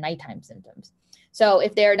symptoms and their nighttime symptoms. So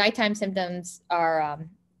if their nighttime symptoms are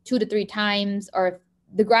 2 to 3 times, or if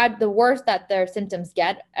the worse that their symptoms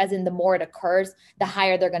get, as in the more it occurs, the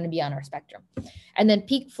higher they're going to be on our spectrum. And then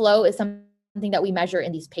peak flow is something that we measure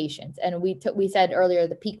in these patients. And we said earlier,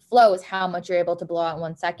 the peak flow is how much you're able to blow out in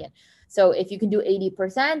 1 second. So if you can do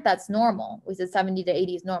 80%, that's normal. We said 70 to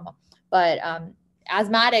 80 is normal. But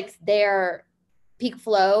asthmatics, their peak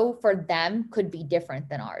flow for them could be different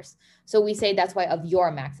than ours. So we say that's why of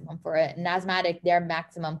your maximum. For an asthmatic, their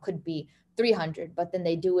maximum could be 300, but then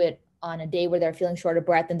they do it on a day where they're feeling short of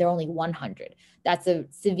breath and they're only 100. That's a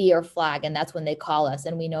severe flag. And that's when they call us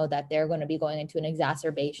and we know that they're going to be going into an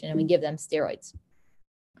exacerbation, and we give them steroids.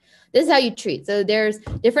 This is how you treat. So there's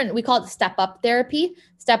different, we call it step up therapy,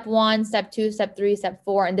 step 1, step 2, step 3, step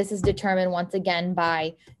 4. And this is determined once again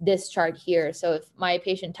by this chart here. So if my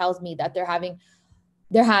patient tells me that they're having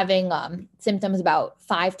symptoms about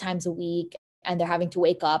 5 times a week, and they're having to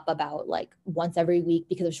wake up about like once every week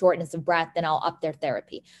because of shortness of breath, then I'll up their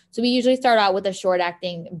therapy. So we usually start out with a short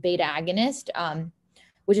acting beta agonist,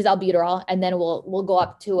 which is albuterol. And then we'll go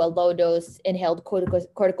up to a low dose inhaled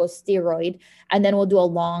corticosteroid. And then we'll do a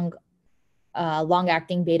long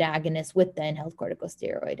acting beta agonist with the inhaled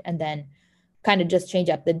corticosteroid. And then kind of just change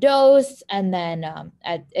up the dose. And then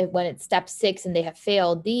when it's step 6 and they have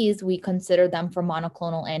failed these, we consider them for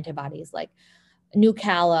monoclonal antibodies like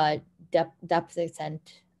Nucala, Depicent,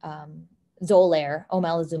 Xolair,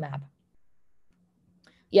 Omalizumab.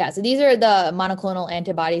 Yeah, so these are the monoclonal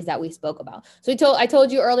antibodies that we spoke about. So I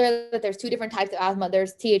told you earlier that there's 2 different types of asthma.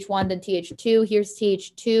 There's Th1 and Th2. Here's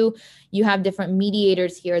Th2. You have different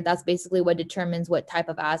mediators here. That's basically what determines what type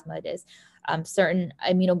of asthma it is. Certain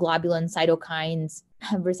immunoglobulin cytokines,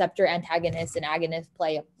 receptor antagonists and agonists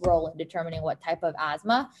play a role in determining what type of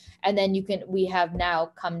asthma. And then we have now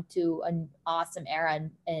come to an awesome era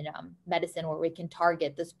in medicine where we can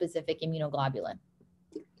target the specific immunoglobulin.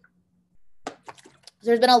 So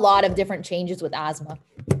there's been a lot of different changes with asthma,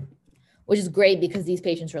 which is great because these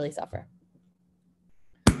patients really suffer.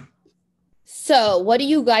 So what do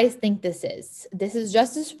you guys think this is? This is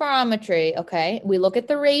just a spirometry, okay? We look at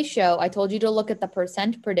the ratio. I told you to look at the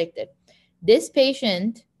percent predicted. This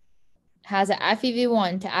patient has a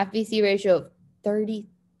FEV1 to FVC ratio of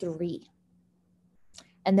 33,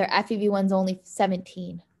 and their FEV1 is only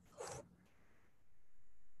 17.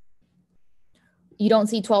 You don't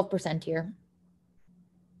see 12% here.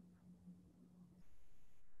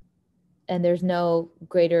 And there's no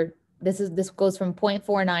greater, this goes from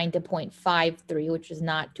 0.49 to 0.53, which is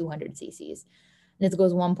not 200 cc's. And this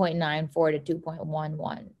goes 1.94 to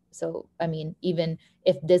 2.11. So, I mean, even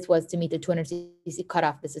if this was to meet the 200 cc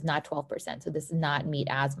cutoff, this is not 12%. So this does not meet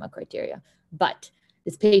asthma criteria. But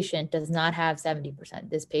this patient does not have 70%.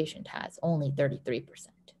 This patient has only 33%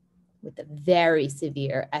 with a very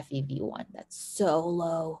severe FEV1. That's so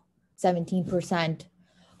low, 17%.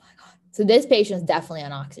 So this patient is definitely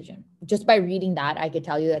on oxygen. Just by reading that, I could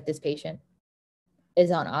tell you that this patient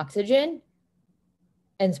is on oxygen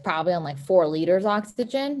and it's probably on like 4 liters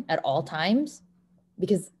oxygen at all times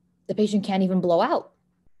because the patient can't even blow out.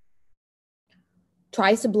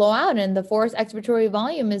 Tries to blow out and the forced expiratory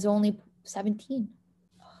volume is only 17.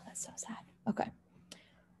 Oh, that's so sad. Okay.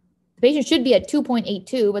 The patient should be at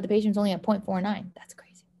 2.82, but the patient's only at 0.49. That's crazy.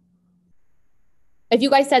 If you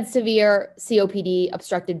guys said severe COPD,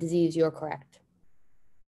 obstructive disease, you're correct.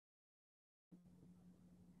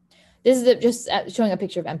 This is just showing a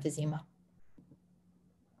picture of emphysema.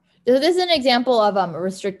 So this is an example of a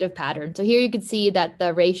restrictive pattern. So here you can see that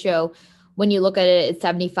the ratio, when you look at it, it's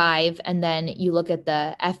 75, and then you look at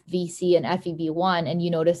the FVC and FEV1, and you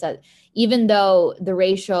notice that even though the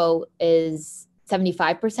ratio is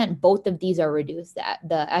 75%, both of these are reduced.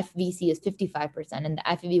 The FVC is 55% and the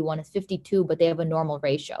FEV1 is 52, but they have a normal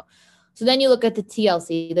ratio. So then you look at the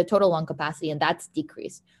TLC, the total lung capacity, and that's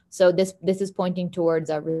decreased. So this is pointing towards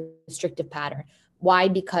a restrictive pattern. Why?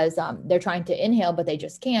 Because they're trying to inhale, but they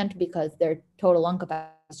just can't because their total lung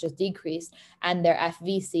capacity is just decreased, and their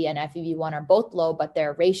FVC and FEV1 are both low, but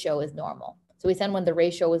their ratio is normal. So we said when the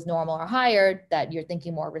ratio is normal or higher, that you're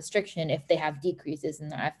thinking more restriction if they have decreases in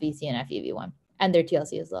their FVC and FEV1. And their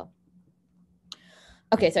TLC is low.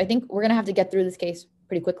 Okay, so I think we're gonna have to get through this case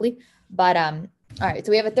pretty quickly. But all right, so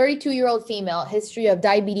we have a 32-year-old female, history of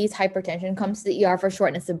diabetes, hypertension, comes to the ER for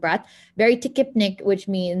shortness of breath, very tachypnic, which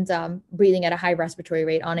means breathing at a high respiratory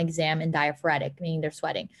rate on exam, and diaphoretic, meaning they're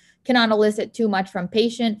sweating. Cannot elicit too much from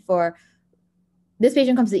patient this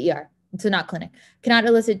patient comes to the ER, so not clinic. Cannot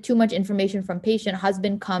elicit too much information from patient.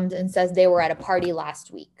 Husband comes and says they were at a party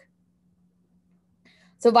last week.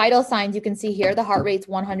 So vital signs, you can see here, the heart rate's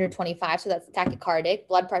 125, so that's tachycardic.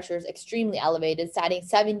 Blood pressure is extremely elevated, sitting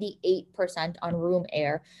 78% on room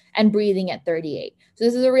air, and breathing at 38. So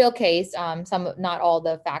this is a real case. Not all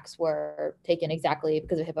the facts were taken exactly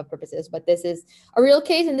because of HIPAA purposes, but this is a real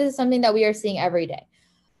case, and this is something that we are seeing every day.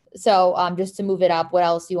 So just to move it up, what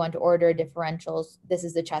else you want to order? Differentials. This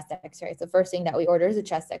is the chest x-ray. So the first thing that we order is a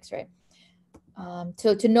chest x-ray.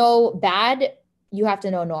 So to know bad, you have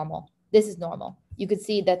to know normal. This is normal. You could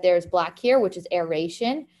see that there's black here, which is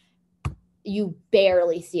aeration. You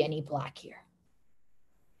barely see any black here.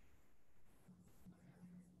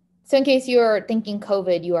 So in case you're thinking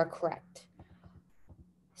COVID, you are correct.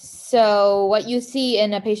 So what you see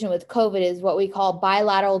in a patient with COVID is what we call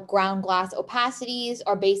bilateral ground glass opacities,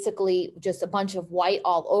 or basically just a bunch of white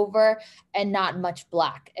all over and not much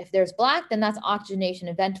black. If there's black, then that's oxygenation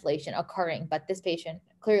and ventilation occurring. But this patient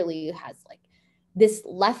clearly has like this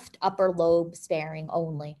left upper lobe sparing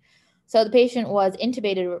only. So the patient was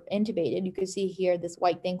intubated. You can see here this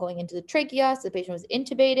white thing going into the trachea. So the patient was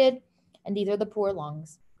intubated, and these are the poor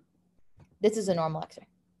lungs. This is a normal x-ray.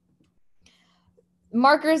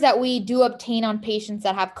 markers that we do obtain on patients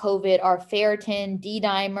that have COVID are ferritin,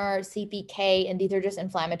 D-dimer, CPK, and these are just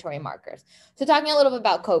inflammatory markers. So talking a little bit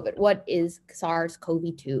about COVID, what is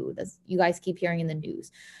SARS-CoV-2? You guys keep hearing in the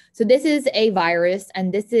news. So this is a virus,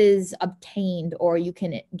 and this is obtained, or you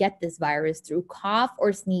can get this virus through cough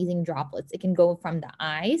or sneezing droplets. It can go from the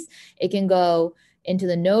eyes, it can go into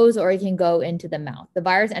the nose, or it can go into the mouth. The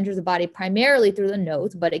virus enters the body primarily through the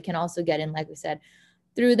nose, but it can also get in, like we said,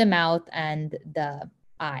 through the mouth and the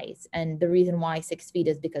eyes. And the reason why 6 feet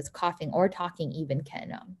is because coughing or talking even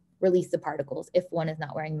can release the particles if one is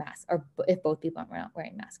not wearing masks, or if both people are not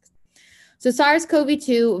wearing masks. So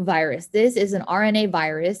SARS-CoV-2 virus, this is an RNA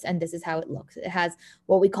virus, and this is how it looks. It has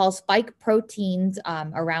what we call spike proteins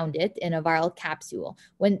around it in a viral capsule.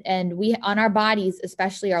 And we, on our bodies,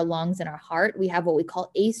 especially our lungs and our heart, we have what we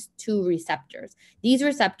call ACE2 receptors. These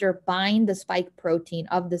receptors bind the spike protein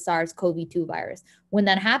of the SARS-CoV-2 virus. When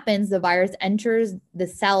that happens, the virus enters the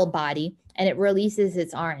cell body and it releases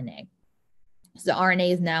its RNA. So the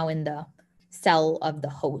RNA is now in the cell of the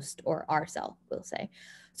host, or our cell, we'll say.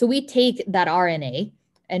 So we take that RNA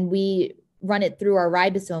and we run it through our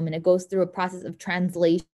ribosome, and it goes through a process of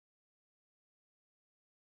translation.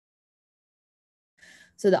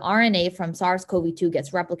 So the RNA from SARS-CoV-2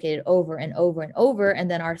 gets replicated over and over and over, and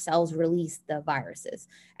then our cells release the viruses.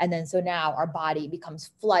 And then so now our body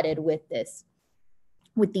becomes flooded with these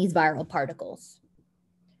viral particles.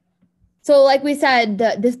 So like we said,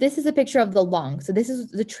 this is a picture of the lung. So this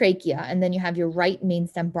is the trachea, and then you have your right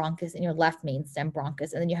mainstem bronchus and your left mainstem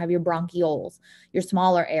bronchus, and then you have your bronchioles, your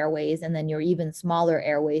smaller airways, and then your even smaller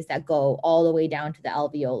airways that go all the way down to the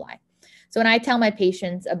alveoli. So when I tell my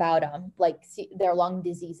patients about their lung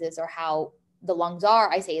diseases or how the lungs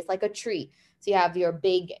are, I say it's like a tree. So you have your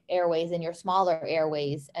big airways and your smaller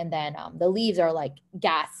airways, and then the leaves are like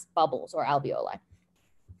gas bubbles or alveoli.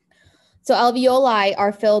 So alveoli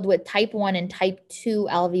are filled with type 1 and type 2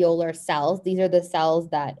 alveolar cells. These are the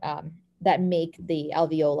cells that make the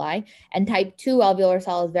alveoli. And type 2 alveolar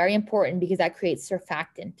cell is very important because that creates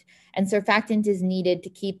surfactant. And surfactant is needed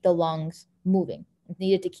to keep the lungs moving. It's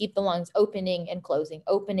needed to keep the lungs opening and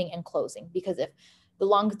closing, because if the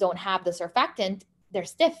lungs don't have the surfactant, they're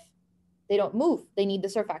stiff. They don't move. They need the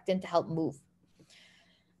surfactant to help move.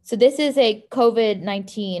 So this is a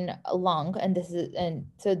COVID-19 lung, and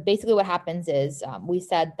so basically what happens is we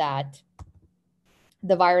said that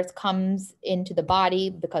the virus comes into the body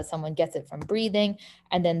because someone gets it from breathing,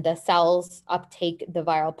 and then the cells uptake the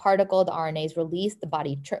viral particle, the RNA is released, the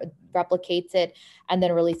body replicates it, and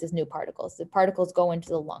then releases new particles. The particles go into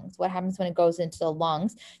the lungs. What happens when it goes into the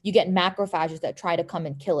lungs? You get macrophages that try to come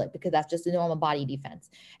and kill it, because that's just a normal body defense.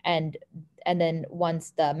 And then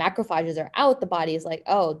once the macrophages are out, the body is like,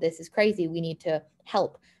 oh, this is crazy, we need to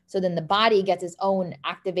help. So then the body gets its own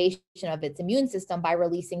activation of its immune system by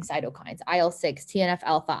releasing cytokines, IL-6,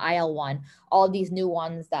 TNF-alpha, IL-1, all these new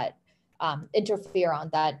ones that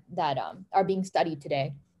interferon that are being studied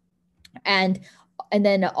today. And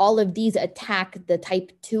then all of these attack the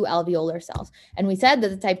type 2 alveolar cells. And we said that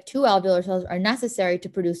the type 2 alveolar cells are necessary to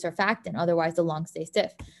produce surfactant, otherwise the lungs stay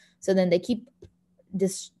stiff. So then they keep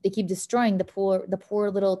destroying the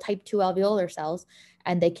poor little type 2 alveolar cells,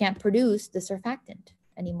 and they can't produce the surfactant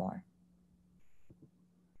anymore.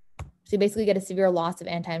 So you basically get a severe loss of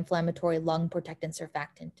anti-inflammatory lung protectant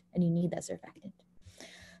surfactant, and you need that surfactant.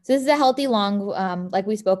 So this is a healthy lung, like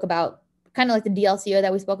we spoke about, kind of like the DLCO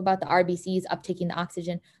that we spoke about, the RBCs uptaking the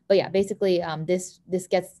oxygen. But yeah, basically this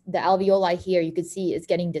gets the alveoli here, you can see it's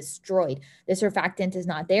getting destroyed. The surfactant is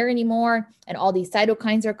not there anymore, and all these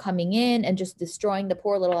cytokines are coming in and just destroying the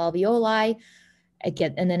poor little alveoli.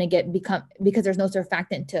 Because there's no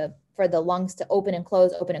surfactant for the lungs to open and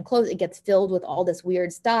close, it gets filled with all this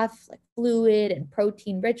weird stuff like fluid and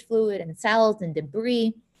protein-rich fluid and cells and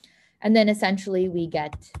debris. And then essentially we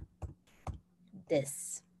get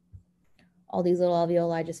this. All these little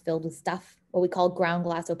alveoli just filled with stuff, what we call ground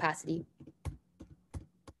glass opacity.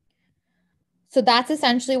 So that's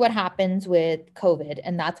essentially what happens with COVID,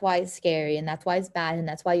 and that's why it's scary, and that's why it's bad, and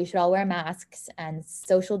that's why you should all wear masks and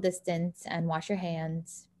social distance and wash your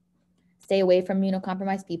hands. Stay away from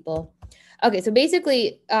immunocompromised people. Okay, so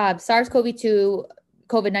basically SARS-CoV-2,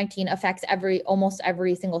 COVID-19 affects almost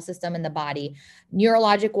every single system in the body.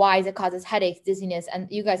 Neurologic wise, it causes headaches, dizziness, and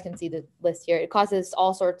you guys can see the list here. It causes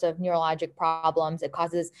all sorts of neurologic problems. It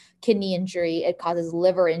causes kidney injury. It causes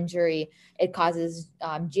liver injury. It causes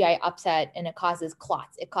GI upset, and it causes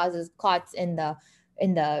clots. It causes clots in the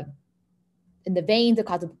veins. It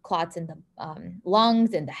causes clots in the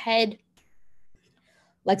lungs, in the head,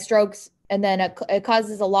 like strokes. And then it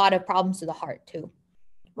causes a lot of problems to the heart too,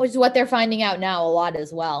 which is what they're finding out now a lot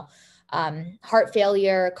as well. heart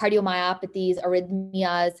failure, cardiomyopathies,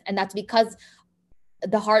 arrhythmias. And that's because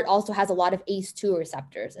the heart also has a lot of ACE2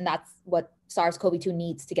 receptors. And that's what SARS-CoV-2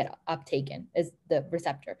 needs to get uptaken, is the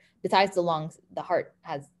receptor. Besides the lungs, the heart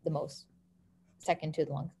has the most, second to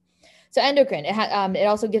the lungs. So endocrine, it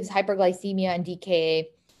also gives hyperglycemia and DKA,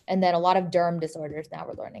 and then a lot of derm disorders now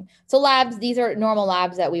we're learning. So labs, these are normal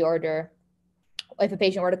labs that we order. If a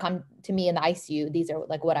patient were to come to me in the ICU, these are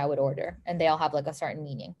like what I would order, and they all have like a certain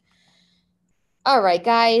meaning. All right,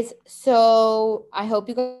 guys. So I hope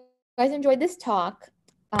you guys enjoyed this talk.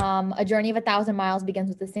 A journey of 1,000 miles begins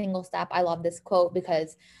with a single step. I love this quote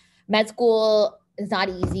because med school is not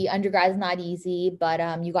easy. Undergrad is not easy, but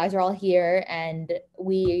you guys are all here, and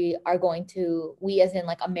we as in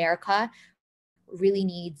like America really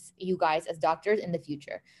needs you guys as doctors in the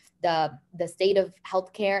future. The state of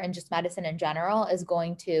healthcare and just medicine in general is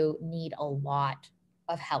going to need a lot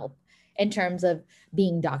of help in terms of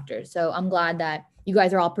being doctors. So I'm glad that you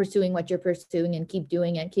guys are all pursuing what you're pursuing, and keep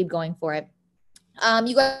doing it, keep going for it.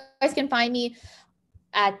 You guys can find me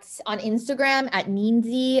on Instagram at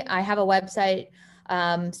Neenzy. I have a website.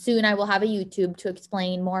 Soon I will have a YouTube to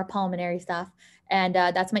explain more pulmonary stuff. And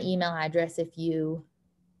that's my email address if you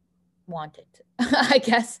want it, I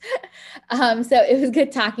guess. So it was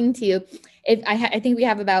good talking to you. I think we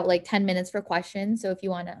have about like 10 minutes for questions. So if you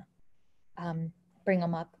want to bring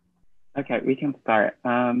them up. Okay, we can start.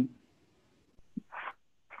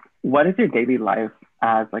 What is your daily life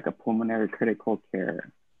as like a pulmonary critical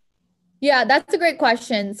care? Yeah, that's a great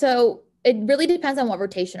question. So it really depends on what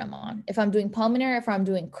rotation I'm on. If I'm doing pulmonary, if I'm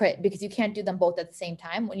doing crit, because you can't do them both at the same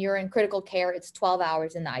time. When you're in critical care, it's 12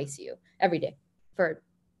 hours in the ICU every day for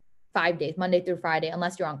 5 days, Monday through Friday,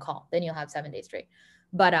 unless you're on call, then you'll have 7 days straight.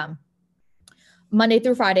 But Monday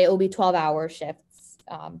through Friday, it will be 12-hour shifts,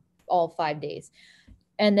 all 5 days.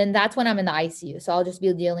 And then that's when I'm in the ICU. So I'll just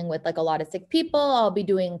be dealing with like a lot of sick people. I'll be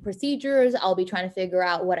doing procedures. I'll be trying to figure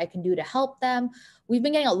out what I can do to help them. We've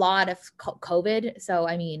been getting a lot of COVID. So,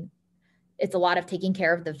 I mean, it's a lot of taking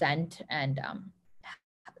care of the vent and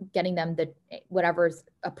getting them whatever's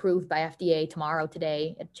approved by FDA tomorrow,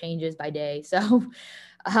 today. It changes by day. So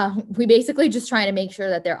we basically just trying to make sure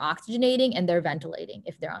that they're oxygenating and they're ventilating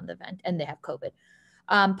if they're on the vent and they have COVID.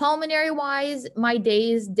 Pulmonary wise, my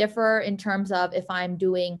days differ in terms of if I'm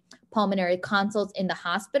doing pulmonary consults in the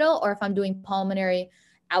hospital or if I'm doing pulmonary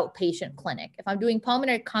outpatient clinic. If I'm doing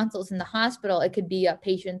pulmonary consults in the hospital, it could be a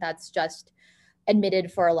patient that's just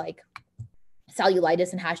admitted for like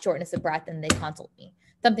cellulitis and has shortness of breath and they consult me,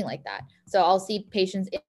 something like that. So I'll see patients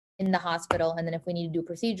in the hospital, and then if we need to do a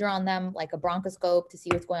procedure on them, like a bronchoscope to see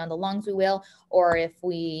what's going on in the lungs, we will. Or if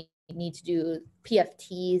we need to do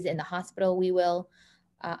PFTs in the hospital, we will.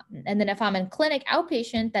 And then if I'm in clinic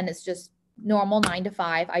outpatient, then it's just normal 9 to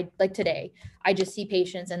 5. Like today, I just see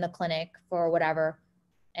patients in the clinic for whatever,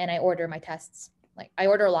 and I order my tests. Like I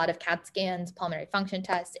order a lot of CAT scans, pulmonary function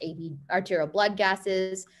tests, AB, arterial blood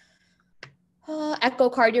gases,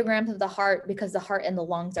 echocardiograms of the heart, because the heart and the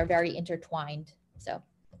lungs are very intertwined. So.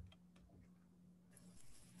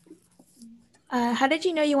 How did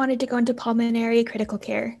you know you wanted to go into pulmonary critical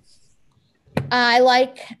care?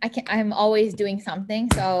 I'm always doing something.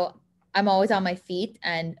 So I'm always on my feet,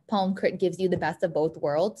 and Pulm Crit gives you the best of both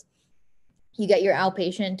worlds. You get your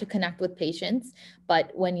outpatient to connect with patients,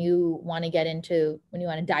 but when you want to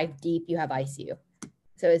dive deep, you have ICU.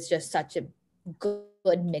 So it's just such a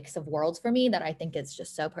good mix of worlds for me that I think it's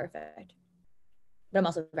just so perfect. But I'm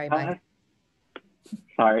also very biased.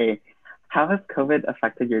 Sorry. How has COVID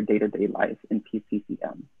affected your day-to-day life in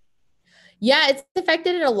PCCM? Yeah, it's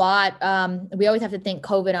affected it a lot. We always have to think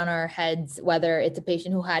COVID on our heads, whether it's a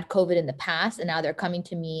patient who had COVID in the past and now they're coming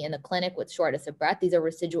to me in the clinic with shortness of breath. These are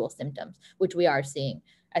residual symptoms, which we are seeing,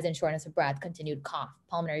 as in shortness of breath, continued cough,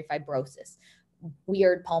 pulmonary fibrosis,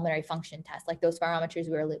 weird pulmonary function tests. Like those spirometries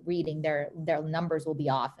we were reading, their numbers will be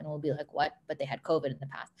off and we'll be like, what? But they had COVID in the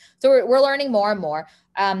past. So we're learning more and more.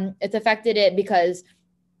 It's affected it because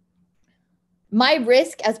my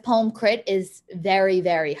risk as Pulm Crit is very,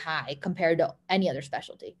 very high compared to any other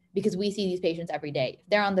specialty, because we see these patients every day. If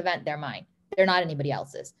they're on the vent, they're mine. They're not anybody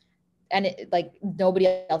else's. And nobody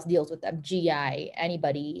else deals with them. GI,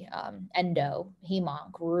 anybody, endo,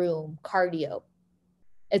 hemonc, rheum, cardio.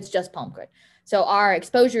 It's just Pulm Crit. So our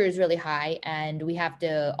exposure is really high and we have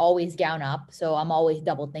to always gown up. So I'm always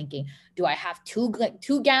double thinking, do I have two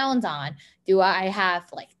gowns on? Do I have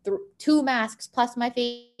like 2 masks plus my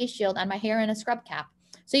face shield and my hair in a scrub cap?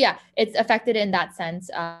 So yeah, it's affected in that sense.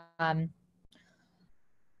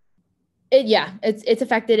 It's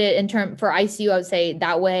affected it in term for ICU. I would say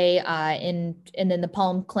that way. And then the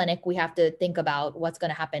Pulm clinic, we have to think about what's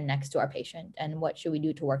going to happen next to our patient and what should we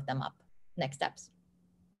do to work them up. next steps.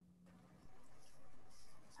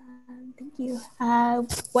 Thank you.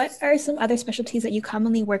 What are some other specialties that you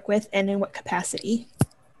commonly work with, and in what capacity?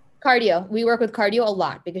 Cardio. We work with cardio a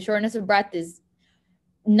lot because shortness of breath is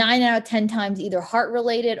 9 out of 10 times either heart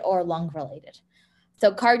related or lung related.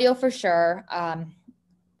 So cardio for sure.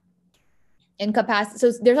 In capacity.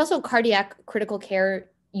 So there's also a cardiac critical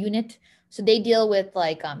care unit. So they deal with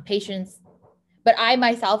like patients, but I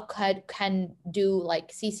myself can do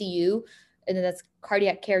like CCU, and then that's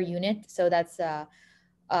cardiac care unit. So that's a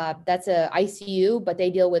ICU, but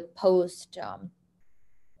they deal with post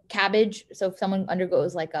cabbage. So if someone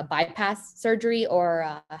undergoes like a bypass surgery,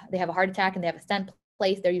 or they have a heart attack and they have a stent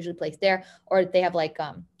placed, they're usually placed there, or they have like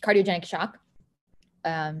cardiogenic shock,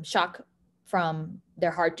 shock from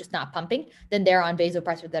their heart just not pumping, then they're on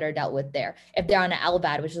vasopressors that are dealt with there. If they're on an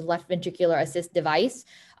LVAD, which is left ventricular assist device,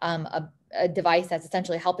 a device that's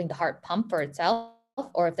essentially helping the heart pump for itself,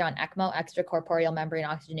 or if they're on ECMO, extracorporeal membrane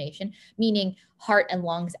oxygenation, meaning heart and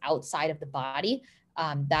lungs outside of the body,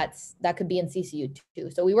 that could be in CCU too.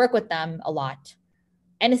 So we work with them a lot.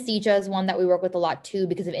 Anesthesia is one that we work with a lot too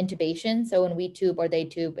because of intubation. So when we tube or they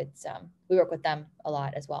tube, it's we work with them a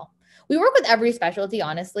lot as well. We work with every specialty,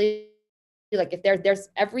 honestly. Like if there's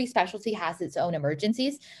every specialty has its own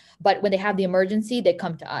emergencies, but when they have the emergency, they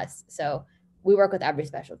come to us. So we work with every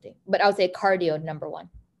specialty, but I would say cardio number one.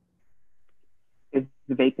 Is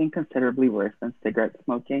vaping considerably worse than cigarette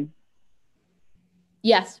smoking?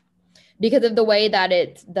 Yes, because of the way that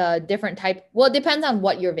it's the different type. Well, it depends on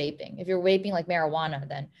what you're vaping. If you're vaping like marijuana,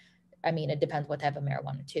 then I mean, it depends what type of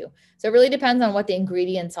marijuana too. So it really depends on what the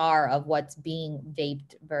ingredients are of what's being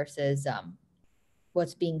vaped versus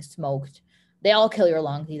what's being smoked. They all kill your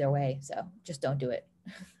lungs either way. So just don't do it.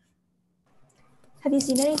 Have you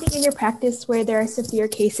seen anything in your practice where there are severe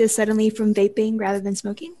cases suddenly from vaping rather than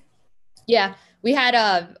smoking? Yeah, we had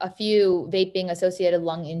a few vaping associated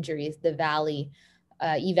lung injuries, the Valley,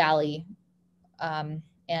 E-Valley.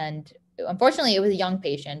 And unfortunately, it was a young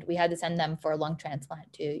patient. We had to send them for a lung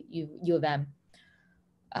transplant to U of M.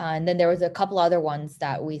 And then there was a couple other ones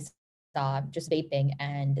that we saw just vaping,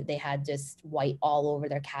 and they had just white all over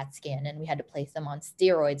their CAT scan, and we had to place them on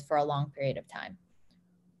steroids for a long period of time.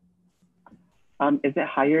 Is it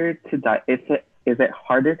harder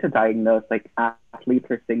to diagnose like athletes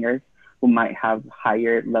or singers who might have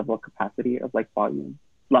higher level capacity of like lung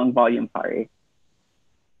volume? Sorry.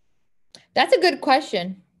 That's a good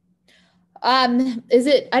question. I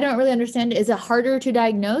don't really understand. Is it harder to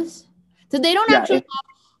diagnose? So they don't actually have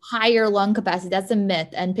higher lung capacity. That's a myth.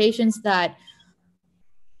 And patients that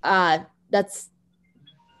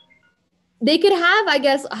they could have, I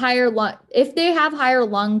guess, if they have higher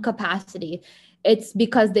lung capacity, it's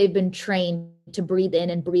because they've been trained to breathe in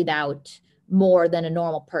and breathe out more than a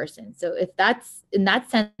normal person. So if that's in that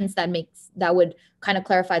sense, that would kind of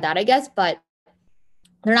clarify that, I guess, but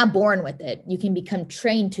they're not born with it. You can become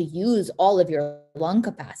trained to use all of your lung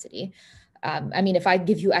capacity. I mean, if I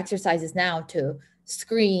give you exercises now to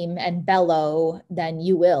scream and bellow, then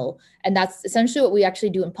you will. And that's essentially what we actually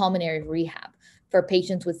do in pulmonary rehab for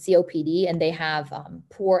patients with COPD, and they have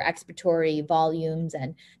poor expiratory volumes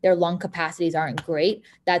and their lung capacities aren't great.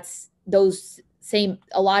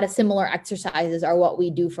 A lot of similar exercises are what we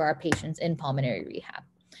do for our patients in pulmonary rehab.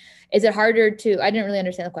 Is it harder I didn't really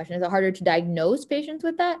understand the question. Is it harder to diagnose patients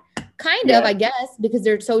with that? Kind of, I guess, because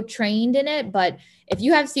they're so trained in it. But if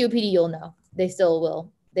you have COPD, you'll know. They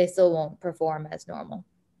still won't perform as normal.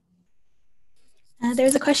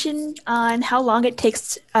 There's a question on how long it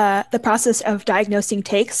takes, the process of diagnosing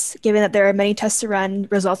takes, given that there are many tests to run,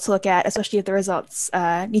 results to look at, especially if the results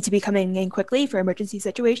need to be coming in quickly for emergency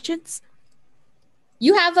situations.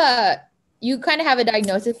 You kind of have a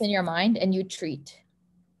diagnosis in your mind and you treat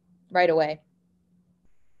right away.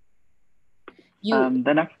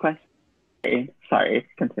 The next question. Sorry,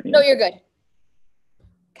 continue. No, you're good.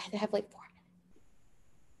 Guys, I have like 4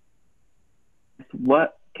 minutes.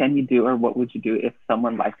 What can you do, or what would you do if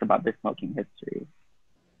someone lies about their smoking history?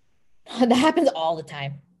 That happens all the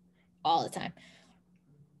time. All the time.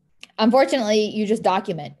 Unfortunately, you just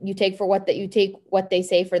document. You take what they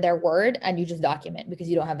say for their word, and you just document because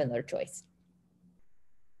you don't have another choice.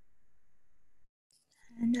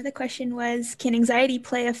 Another question was, can anxiety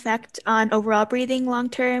play effect on overall breathing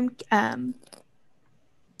long-term?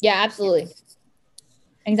 Yeah, absolutely.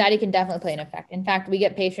 Anxiety can definitely play an effect. In fact, we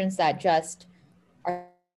get patients that just are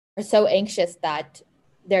so anxious that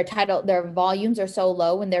their volumes are so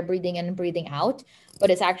low when they're breathing in and breathing out,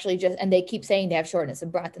 but it's actually and they keep saying they have shortness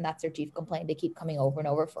of breath, and that's their chief complaint. They keep coming over and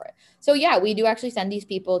over for it. So yeah, we do actually send these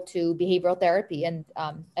people to behavioral therapy and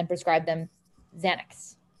prescribe them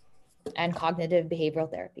Xanax and cognitive behavioral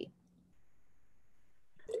therapy.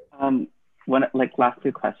 One like last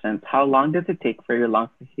two questions. How long does it take for your lungs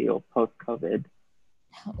to heal post-COVID?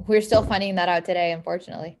 We're still finding that out today,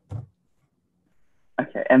 unfortunately.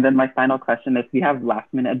 Okay, and then my final question is, do you have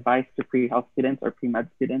last minute advice to pre-health students or pre-med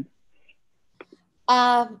students?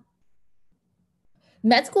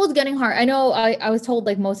 Med school is getting hard. I know I was told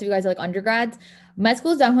like most of you guys are like undergrads. Med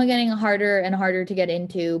school is definitely getting harder and harder to get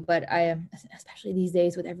into, but I am, especially these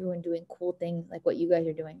days with everyone doing cool things like what you guys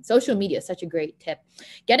are doing. Social media is such a great tip.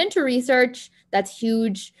 Get into research. That's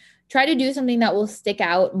huge. Try to do something that will stick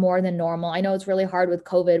out more than normal. I know it's really hard with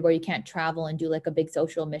COVID where you can't travel and do like a big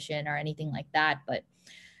social mission or anything like that, but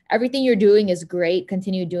everything you're doing is great.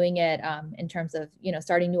 Continue doing it in terms of,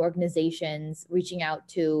 starting new organizations, reaching out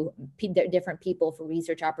to different people for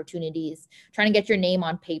research opportunities, trying to get your name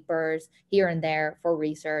on papers here and there for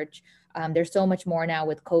research. There's so much more now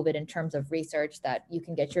with COVID in terms of research that you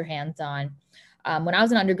can get your hands on. When I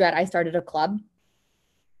was an undergrad, I started a club.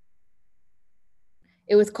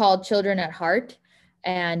 It was called Children at Heart.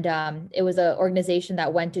 And it was an organization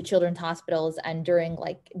that went to children's hospitals, and during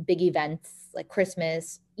like big events like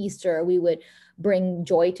Christmas, Easter, we would bring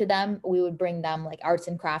joy to them. We would bring them like arts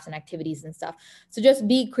and crafts and activities and stuff. So just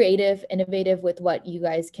be creative, innovative with what you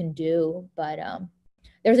guys can do. But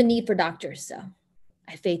there's a need for doctors. So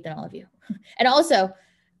I have faith in all of you. And also,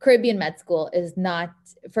 Caribbean med school is not,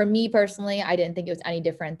 for me personally, I didn't think it was any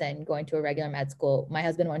different than going to a regular med school. My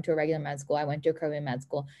husband went to a regular med school. I went to a Caribbean med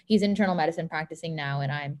school. He's internal medicine practicing now,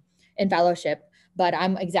 and I'm in fellowship, but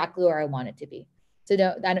I'm exactly where I want it to be. So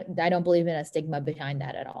I don't believe in a stigma behind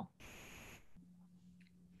that at all.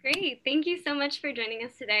 Great. Thank you so much for joining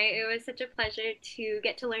us today. It was such a pleasure to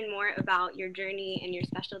get to learn more about your journey and your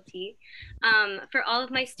specialty. For all of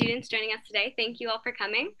my students joining us today, thank you all for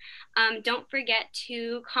coming. Don't forget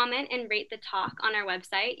to comment and rate the talk on our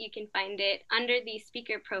website. You can find it under the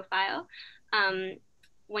speaker profile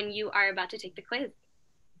when you are about to take the quiz.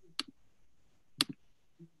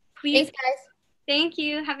 Please, thanks, guys. Thank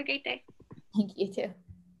you. Have a great day. Thank you too.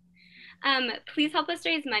 Please help us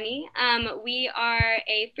raise money. We are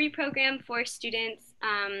a free program for students,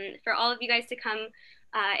 for all of you guys to come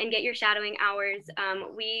and get your shadowing hours.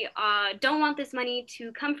 We don't want this money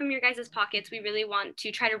to come from your guys' pockets. We really want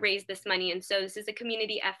to try to raise this money. And so this is a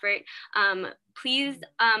community effort. Please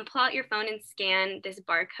pull out your phone and scan this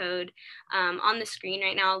barcode on the screen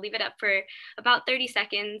right now. I'll leave it up for about 30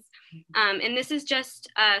 seconds. And this is just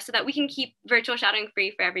so that we can keep virtual shadowing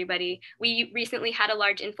free for everybody. We recently had a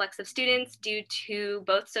large influx of students due to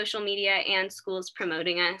both social media and schools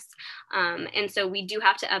promoting us. And so we do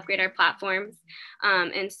have to upgrade our platforms.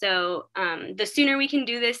 And so the sooner we can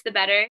do this, the better.